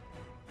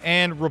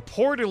 and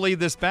reportedly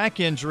this back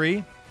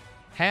injury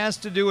has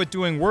to do with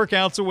doing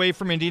workouts away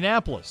from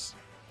Indianapolis.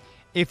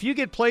 If you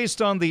get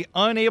placed on the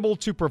unable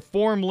to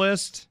perform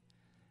list,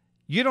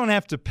 you don't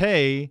have to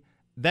pay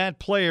that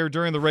player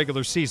during the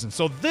regular season.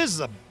 So this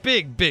is a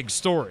big, big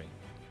story.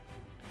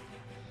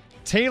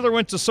 Taylor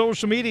went to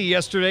social media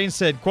yesterday and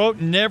said,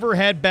 quote, never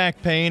had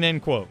back pain,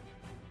 end quote.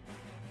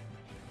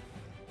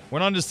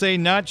 Went on to say,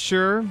 not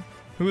sure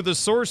who the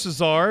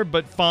sources are,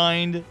 but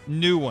find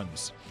new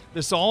ones.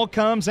 This all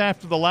comes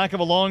after the lack of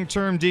a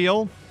long-term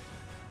deal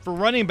for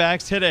running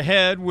backs hit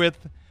ahead with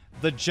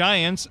the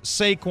Giants'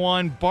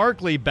 Saquon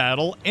Barkley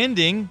battle,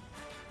 ending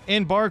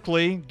in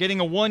Barkley getting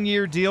a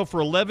one-year deal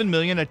for $11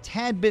 million, a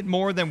tad bit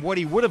more than what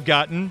he would have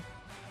gotten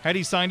had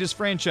he signed his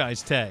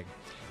franchise tag.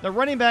 Now,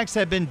 running backs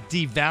have been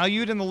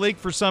devalued in the league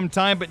for some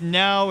time, but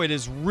now it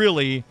is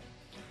really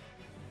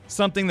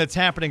something that's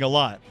happening a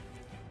lot.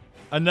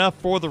 Enough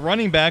for the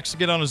running backs to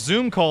get on a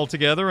Zoom call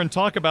together and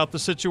talk about the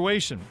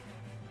situation.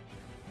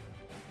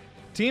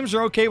 Teams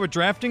are okay with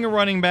drafting a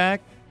running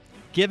back,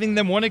 giving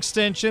them one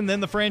extension, then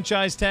the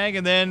franchise tag,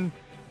 and then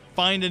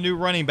find a new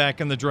running back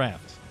in the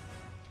draft.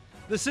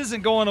 This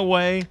isn't going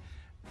away.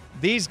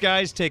 These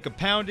guys take a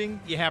pounding.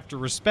 You have to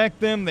respect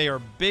them. They are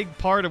a big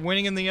part of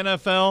winning in the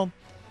NFL.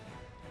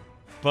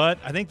 But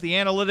I think the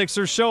analytics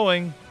are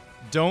showing,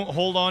 don't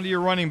hold on to your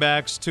running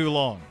backs too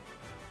long.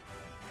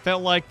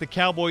 Felt like the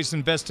Cowboys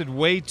invested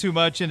way too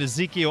much in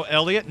Ezekiel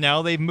Elliott.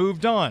 Now they've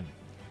moved on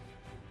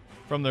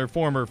from their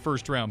former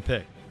first-round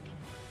pick.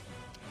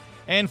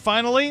 And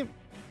finally,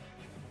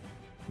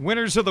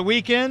 winners of the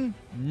weekend,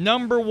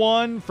 number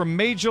one from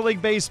Major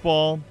League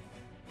Baseball,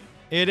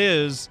 it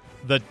is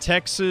the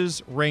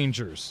Texas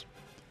Rangers.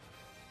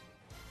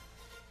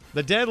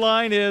 The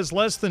deadline is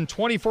less than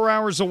 24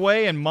 hours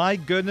away, and my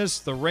goodness,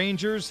 the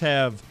Rangers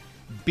have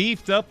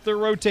beefed up their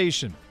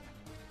rotation.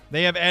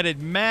 They have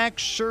added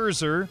Max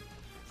Scherzer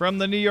from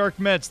the New York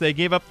Mets. They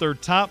gave up their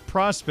top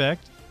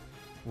prospect,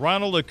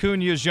 Ronald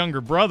Acuña's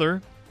younger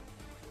brother,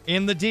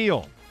 in the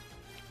deal.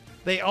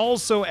 They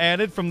also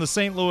added from the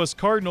St. Louis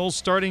Cardinals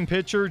starting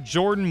pitcher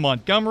Jordan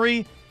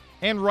Montgomery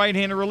and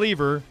right-handed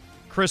reliever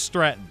Chris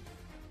Stratton.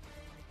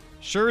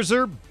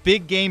 Scherzer,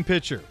 big game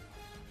pitcher,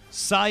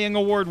 Cy Young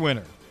Award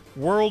winner,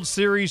 World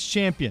Series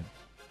champion.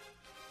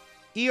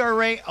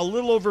 ERA a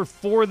little over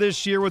 4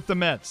 this year with the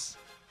Mets.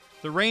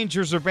 The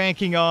Rangers are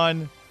banking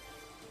on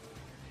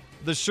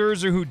the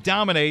Scherzer who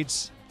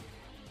dominates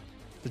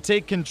to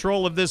take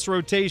control of this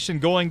rotation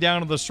going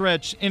down to the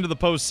stretch into the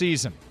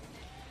postseason.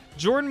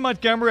 Jordan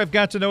Montgomery, I've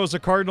got to know as a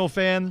Cardinal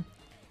fan,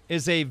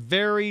 is a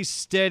very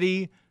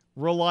steady,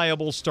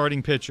 reliable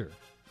starting pitcher.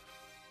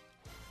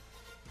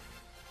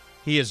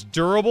 He is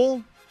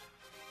durable.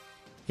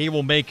 He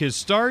will make his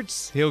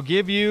starts. He'll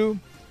give you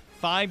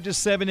 5 to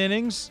 7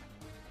 innings.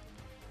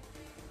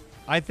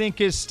 I think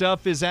his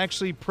stuff is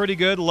actually pretty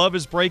good. Love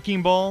his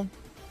breaking ball.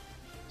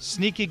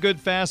 Sneaky good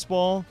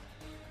fastball.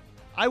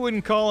 I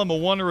wouldn't call him a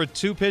 1 or a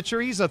 2 pitcher.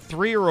 He's a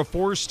 3 or a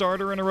 4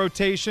 starter in a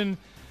rotation.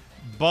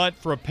 But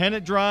for a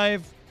pennant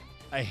drive,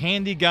 a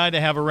handy guy to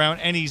have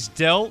around. And he's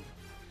dealt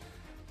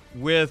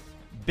with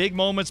big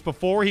moments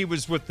before. He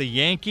was with the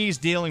Yankees,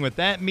 dealing with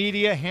that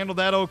media, handled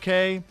that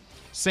okay.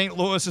 St.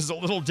 Louis is a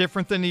little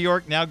different than New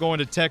York, now going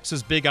to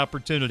Texas, big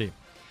opportunity.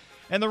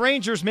 And the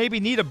Rangers maybe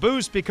need a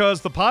boost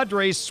because the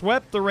Padres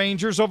swept the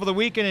Rangers over the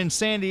weekend in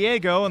San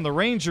Diego, and the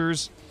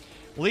Rangers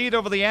lead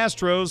over the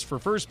Astros for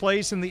first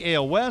place in the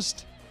AL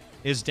West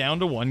is down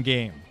to 1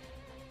 game.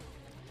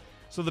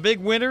 So the big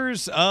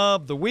winners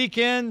of the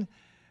weekend,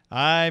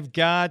 I've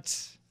got,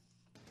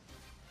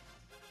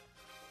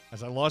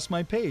 as I lost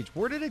my page,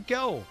 where did it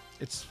go?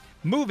 It's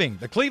moving.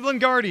 The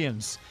Cleveland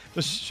Guardians,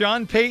 the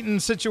Sean Payton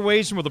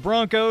situation with the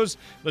Broncos,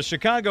 the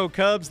Chicago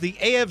Cubs, the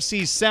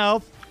AFC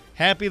South.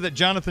 Happy that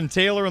Jonathan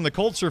Taylor and the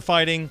Colts are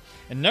fighting.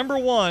 And number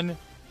 1,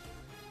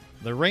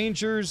 the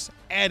Rangers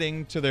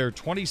adding to their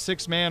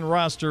 26-man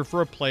roster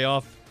for a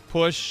playoff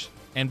push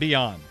and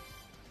beyond.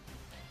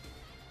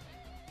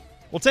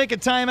 We'll take a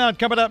timeout.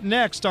 Coming up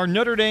next, our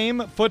Notre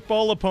Dame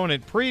football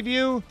opponent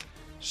preview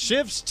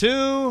shifts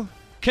to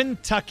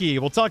Kentucky.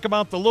 We'll talk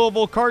about the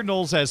Louisville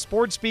Cardinals as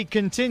Sportsbeat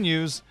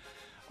continues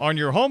on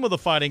your home of the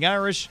Fighting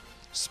Irish,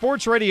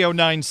 Sports Radio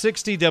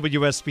 960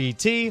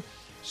 WSBT,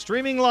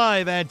 streaming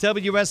live at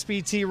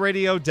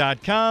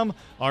WSBTradio.com,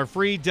 our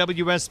free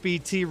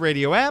WSBT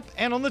radio app,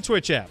 and on the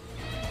Twitch app.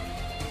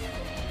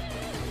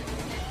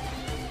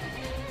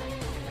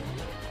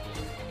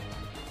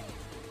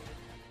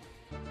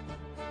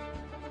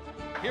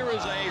 Here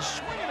is a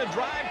swing and a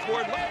drive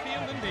toward left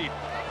field and deep.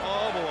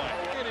 Oh, boy.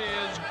 It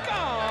is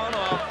gone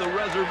off off the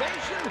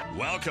reservation.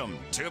 Welcome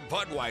to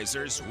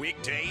Budweiser's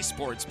Weekday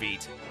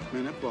Sportsbeat.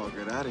 Man, that ball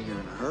got out of here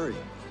in a hurry.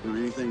 When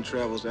anything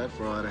travels that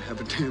far, I'd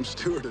have a damn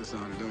stewardess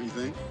on it, don't you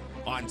think?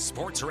 On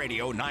Sports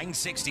Radio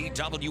 960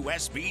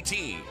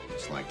 WSBT.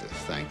 Just like to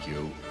thank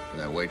you for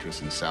that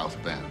waitress in South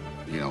Bend.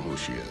 You know who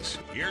she is.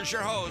 Here's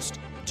your host,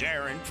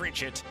 Darren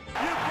Pritchett. You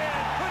can put it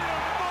on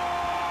the board!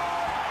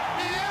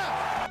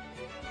 Yeah!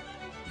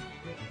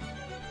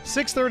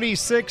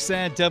 6:36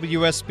 at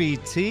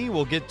WSBT.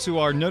 We'll get to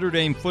our Notre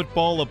Dame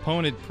football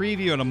opponent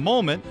preview in a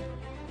moment.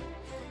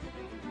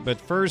 But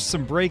first,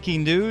 some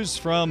breaking news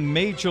from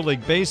Major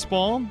League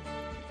Baseball.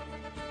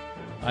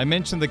 I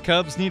mentioned the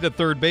Cubs need a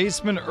third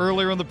baseman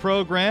earlier in the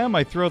program.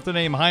 I threw out the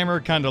name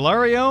Jeimer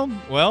Candelario.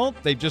 Well,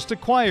 they've just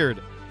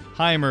acquired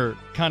Jeimer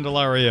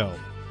Candelario.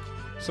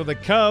 So the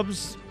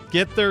Cubs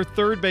get their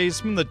third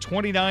baseman, the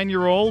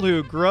 29-year-old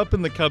who grew up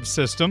in the Cubs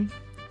system,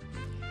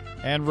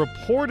 and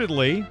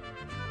reportedly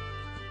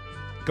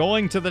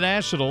going to the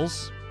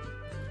Nationals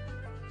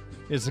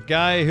is a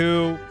guy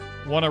who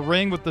won a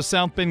ring with the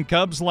South Bend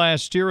Cubs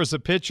last year as a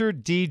pitcher,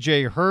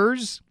 DJ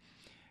Hers,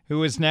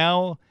 who is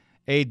now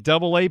a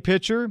Double-A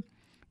pitcher.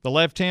 The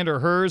left-hander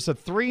Hers, a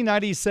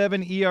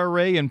 .397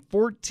 ERA and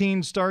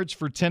 14 starts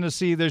for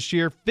Tennessee this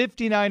year.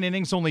 59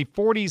 innings, only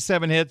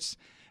 47 hits.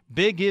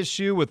 Big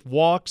issue with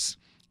walks,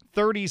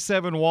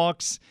 37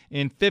 walks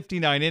in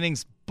 59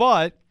 innings.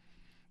 But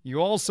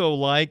you also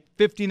like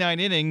 59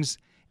 innings,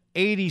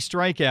 80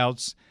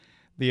 strikeouts.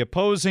 The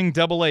opposing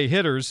Double-A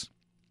hitters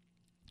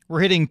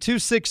were hitting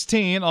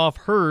 .216 off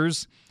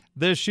Hers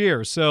this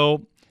year.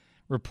 So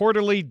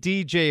reportedly,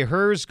 DJ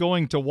Hers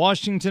going to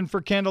Washington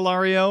for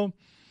Candelario,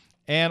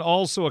 and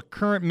also a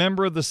current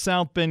member of the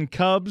South Bend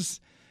Cubs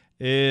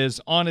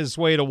is on his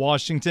way to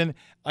Washington.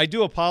 I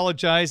do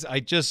apologize. I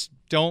just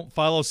don't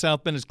follow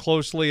South Bend as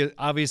closely,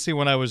 obviously,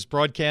 when I was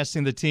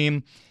broadcasting the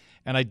team,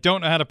 and I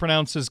don't know how to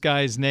pronounce this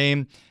guy's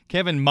name.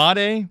 Kevin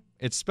Made,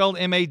 it's spelled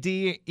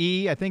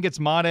M-A-D-E. I think it's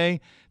Made,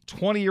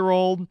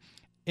 20-year-old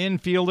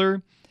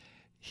infielder.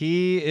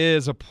 He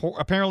is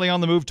apparently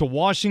on the move to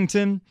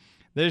Washington.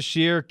 This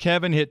year,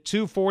 Kevin hit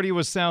 .240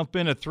 with South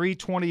Bend, a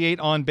 .328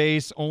 on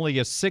base, only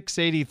a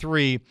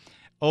 .683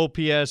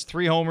 OPS,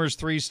 3 homers,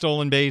 3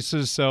 stolen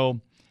bases. So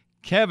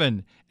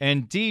Kevin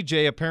and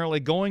DJ apparently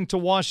going to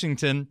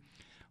Washington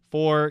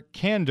for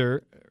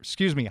Jeimer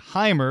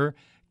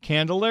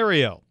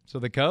Candelario. So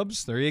the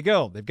Cubs, there you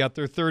go. They've got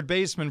their third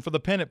baseman for the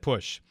pennant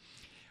push.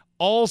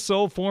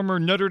 Also, former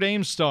Notre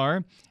Dame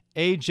star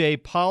A.J.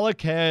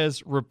 Pollock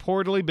has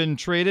reportedly been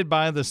traded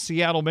by the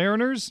Seattle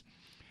Mariners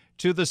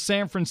to the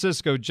San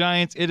Francisco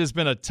Giants. It has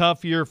been a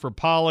tough year for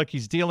Pollock.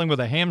 He's dealing with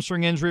a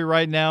hamstring injury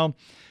right now,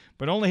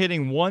 but only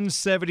hitting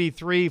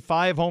 .173,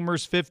 5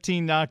 homers,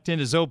 15 knocked in.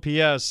 His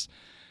OPS,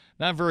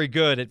 not very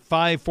good at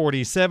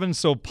 .547.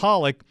 So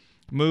Pollock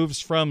moves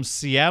from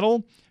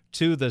Seattle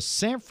to the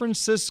San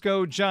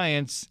Francisco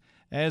Giants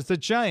as the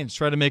Giants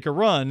try to make a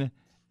run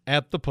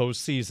at the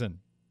postseason.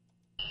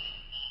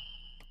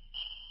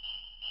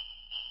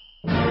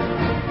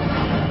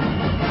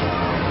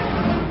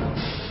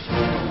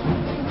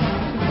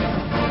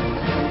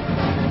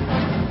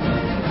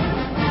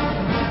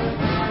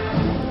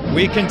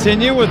 We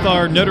continue with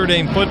our Notre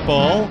Dame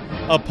football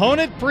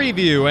opponent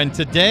preview, and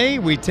today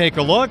we take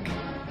a look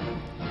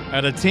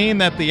at a team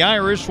that the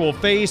Irish will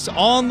face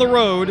on the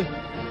road,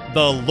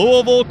 the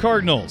Louisville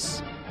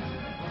Cardinals.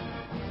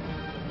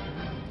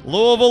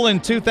 Louisville in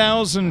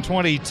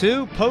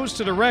 2022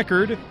 posted a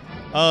record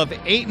of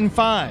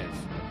 8-5.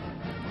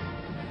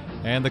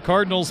 And the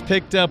Cardinals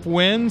picked up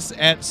wins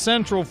at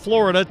Central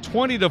Florida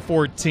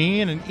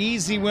 20-14, an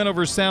easy win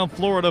over South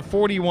Florida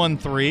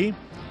 41-3.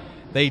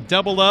 They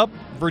doubled up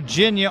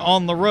Virginia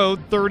on the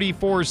road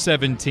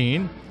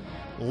 34-17.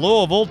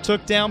 Louisville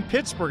took down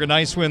Pittsburgh, a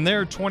nice win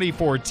there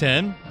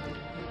 24-10.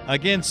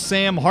 Against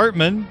Sam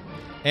Hartman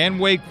and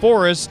Wake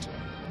Forest,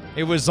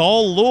 it was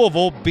all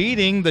Louisville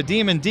beating the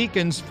Demon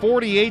Deacons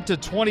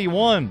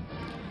 48-21.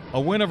 A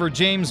win over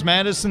James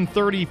Madison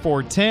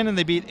 34-10, and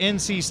they beat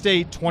NC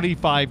State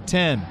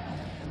 25-10.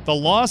 The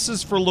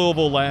losses for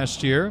Louisville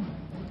last year: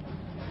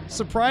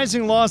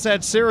 surprising loss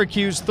at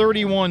Syracuse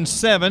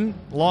 31-7.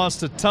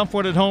 Lost a tough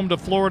one at home to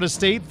Florida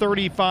State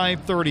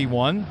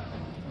 35-31.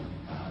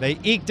 They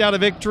eked out a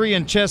victory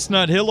in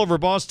Chestnut Hill over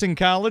Boston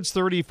College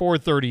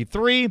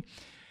 34-33.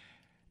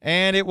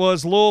 And it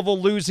was Louisville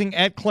losing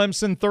at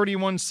Clemson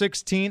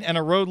 31-16 and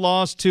a road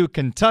loss to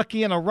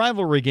Kentucky in a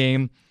rivalry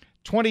game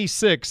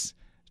 26-13.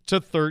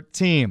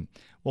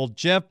 Well,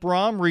 Jeff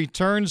Brom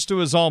returns to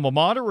his alma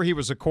mater where he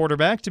was a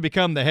quarterback to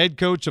become the head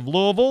coach of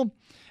Louisville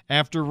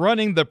after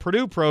running the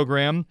Purdue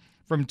program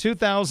from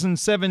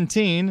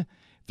 2017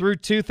 through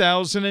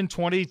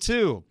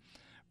 2022.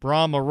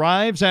 Brom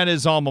arrives at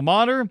his alma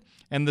mater,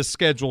 and the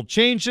schedule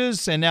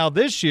changes, and now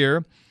this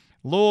year,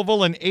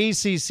 Louisville in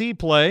ACC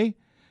play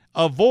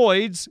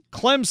avoids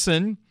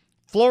Clemson,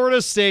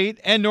 Florida State,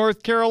 and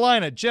North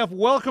Carolina. Jeff,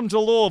 welcome to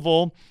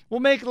Louisville. We'll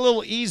make it a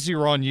little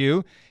easier on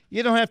you.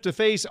 You don't have to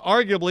face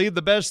arguably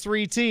the best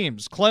 3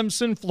 teams,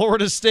 Clemson,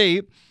 Florida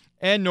State,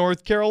 and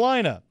North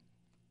Carolina.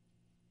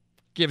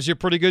 gives you a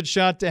pretty good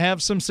shot to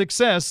have some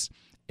success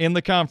in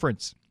the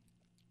conference.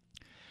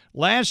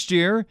 Last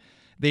year,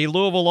 the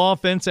Louisville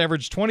offense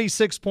averaged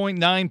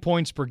 26.9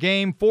 points per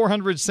game,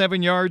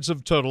 407 yards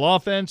of total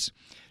offense,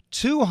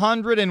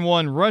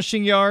 201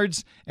 rushing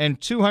yards, and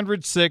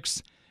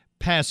 206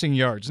 passing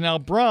yards. Now,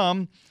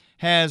 Brom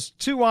has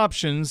two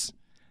options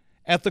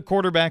at the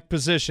quarterback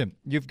position.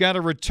 You've got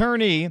a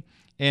returnee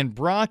in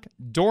Brock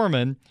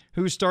Dorman,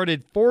 who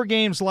started 4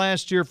 games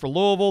last year for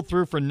Louisville,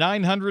 threw for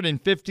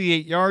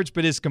 958 yards,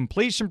 but his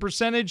completion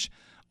percentage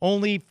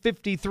only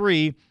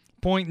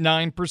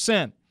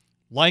 53.9%.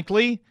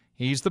 Likely,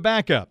 he's the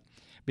backup,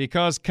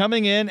 because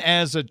coming in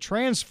as a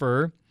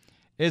transfer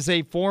is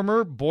a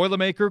former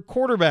Boilermaker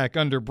quarterback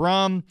under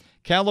Brom,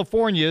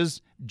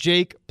 California's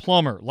Jake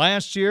Plummer.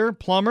 Last year,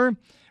 Plummer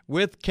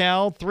with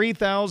Cal,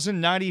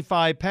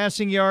 3,095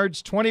 passing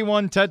yards,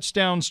 21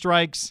 touchdown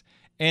strikes,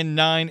 and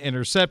 9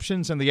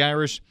 interceptions, and the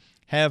Irish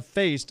have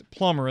faced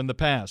Plummer in the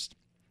past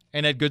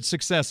and had good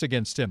success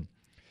against him.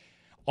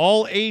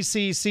 All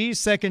ACC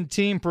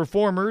second-team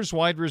performers,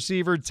 wide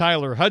receiver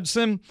Tyler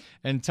Hudson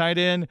and tight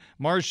end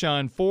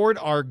Marshawn Ford,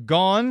 are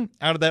gone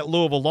out of that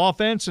Louisville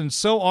offense, and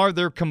so are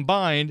their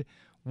combined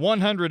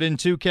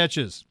 102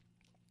 catches.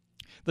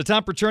 The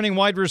top returning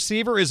wide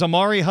receiver is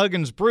Amari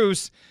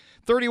Huggins-Bruce,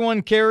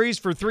 31 catches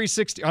for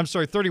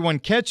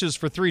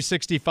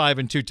 365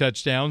 and 2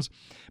 touchdowns.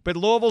 But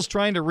Louisville's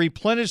trying to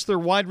replenish their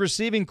wide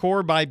receiving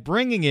core by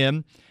bringing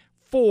in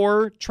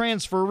 4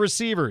 transfer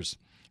receivers.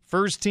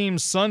 First-team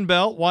Sun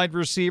Belt wide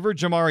receiver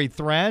Jamari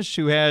Thrash,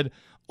 who had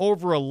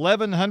over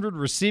 1,100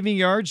 receiving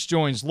yards,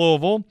 joins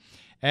Louisville,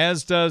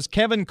 as does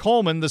Kevin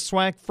Coleman, the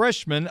SWAC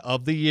Freshman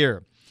of the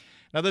Year.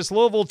 Now, this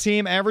Louisville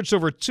team averaged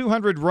over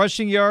 200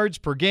 rushing yards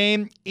per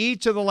game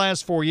each of the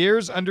last 4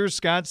 years under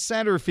Scott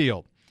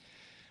Satterfield.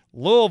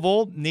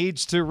 Louisville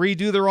needs to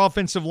redo their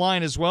offensive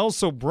line as well,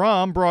 so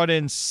Brom brought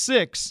in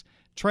 6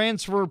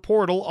 transfer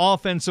portal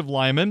offensive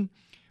linemen.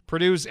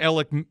 Purdue's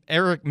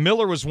Eric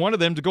Miller was one of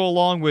them, to go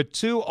along with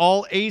 2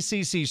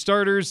 all-ACC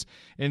starters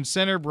in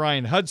center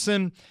Brian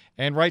Hudson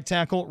and right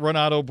tackle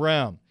Renato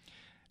Brown.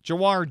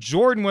 Jawar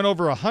Jordan went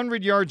over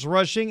 100 yards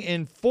rushing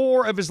in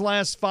 4 of his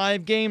last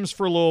 5 games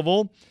for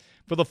Louisville.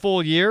 For the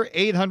full year,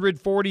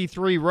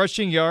 843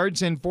 rushing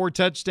yards and 4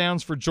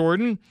 touchdowns for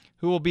Jordan,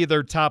 who will be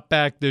their top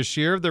back this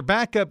year. Their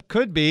backup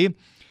could be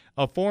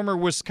a former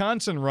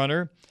Wisconsin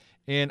runner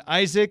in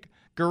Isaac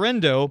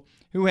Garendo,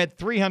 who had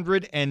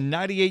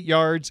 398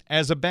 yards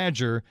as a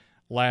Badger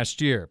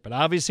last year. But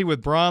obviously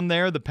with Brom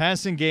there, the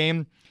passing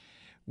game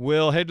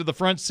will head to the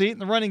front seat,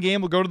 and the running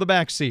game will go to the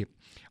back seat.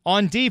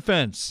 On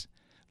defense,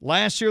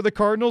 last year the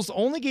Cardinals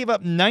only gave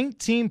up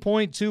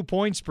 19.2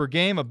 points per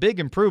game, a big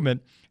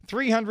improvement,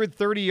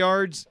 330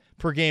 yards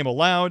per game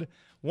allowed,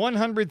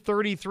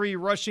 133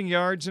 rushing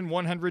yards, and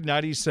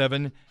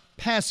 197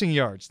 passing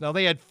yards. Now,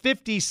 they had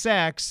 50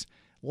 sacks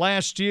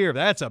last year.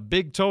 That's a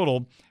big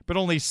total, but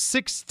only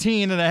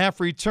 16.5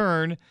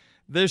 return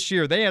this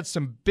year. They had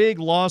some big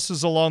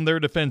losses along their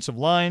defensive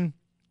line.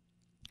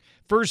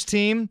 First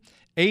team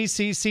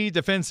ACC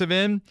defensive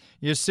end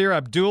Yasir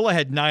Abdullah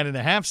had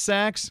 9.5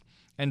 sacks,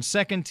 and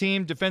second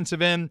team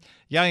defensive end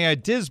Yahya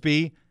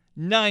Disby,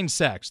 9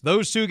 sacks.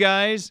 Those 2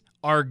 guys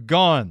are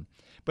gone.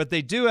 But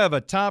they do have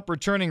a top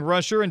returning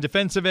rusher and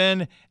defensive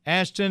end,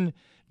 Ashton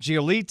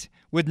Giolite,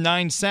 with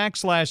 9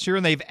 sacks last year,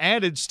 and they've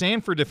added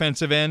Stanford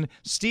defensive end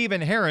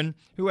Stephen Herron,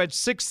 who had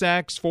 6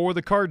 sacks for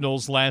the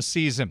Cardinals last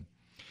season.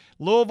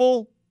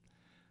 Louisville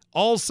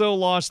also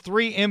lost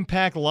 3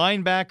 impact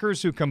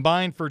linebackers who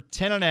combined for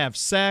 10.5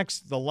 sacks.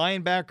 The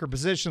linebacker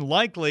position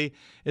likely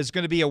is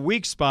going to be a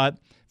weak spot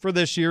for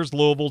this year's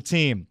Louisville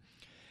team.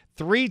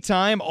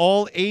 3-time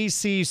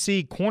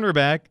All-ACC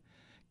cornerback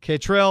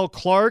Ketrell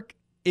Clark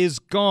is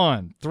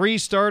gone. 3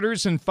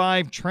 starters and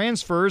 5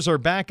 transfers are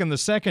back in the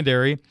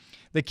secondary.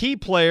 The key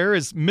player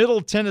is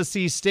Middle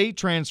Tennessee State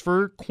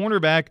transfer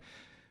cornerback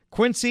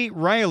Quincy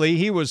Riley.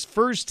 He was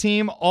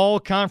first-team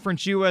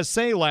All-Conference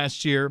USA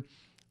last year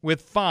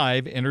with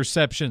 5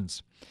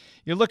 interceptions.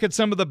 You look at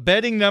some of the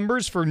betting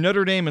numbers for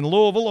Notre Dame and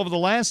Louisville. Over the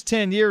last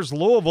 10 years,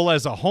 Louisville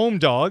as a home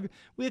dog,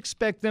 we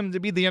expect them to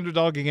be the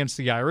underdog against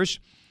the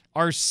Irish,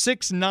 are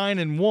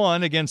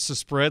 6-9-1 against the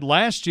spread.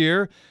 Last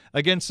year,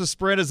 against the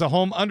spread as a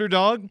home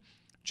underdog,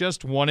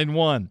 just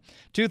 1-1.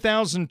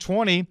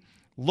 2020,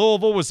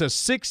 Louisville was a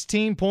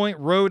 16-point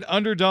road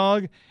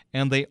underdog,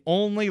 and they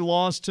only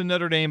lost to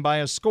Notre Dame by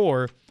a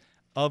score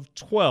of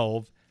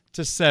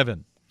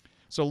 12-7.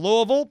 So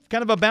Louisville,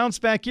 kind of a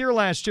bounce-back year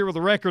last year with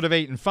a record of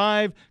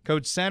 8-5.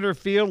 Coach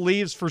Satterfield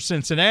leaves for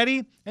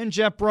Cincinnati, and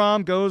Jeff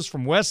Brom goes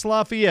from West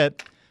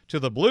Lafayette to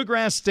the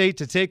Bluegrass State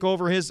to take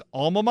over his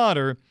alma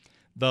mater,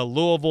 the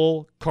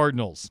Louisville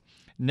Cardinals.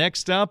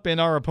 Next up in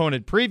our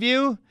opponent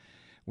preview,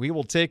 we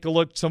will take a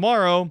look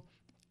tomorrow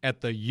at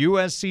the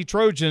USC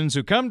Trojans,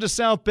 who come to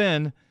South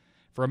Bend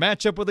for a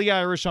matchup with the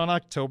Irish on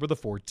October the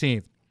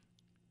 14th.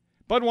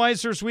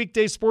 Budweiser's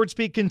Weekday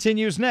Sportsbeat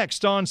continues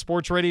next on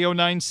Sports Radio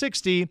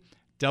 960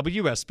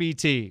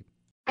 WSBT.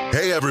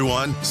 Hey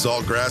everyone,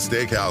 Saltgrass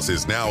Steakhouse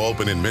is now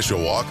open in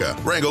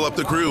Mishawaka. Wrangle up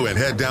the crew and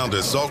head down to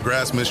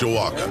Saltgrass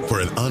Mishawaka for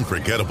an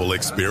unforgettable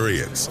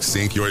experience.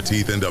 Sink your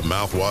teeth into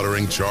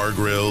mouth-watering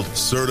char-grilled,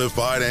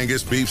 certified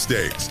Angus beef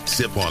steaks.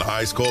 Sip on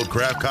ice-cold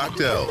craft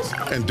cocktails.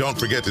 And don't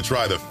forget to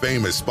try the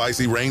famous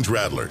spicy range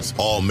rattlers,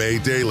 all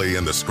made daily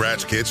in the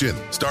Scratch Kitchen.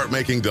 Start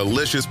making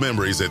delicious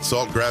memories at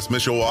Saltgrass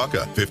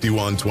Mishawaka,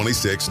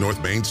 5126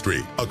 North Main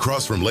Street,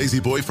 across from Lazy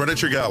Boy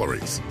Furniture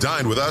Galleries.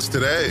 Dine with us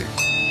today.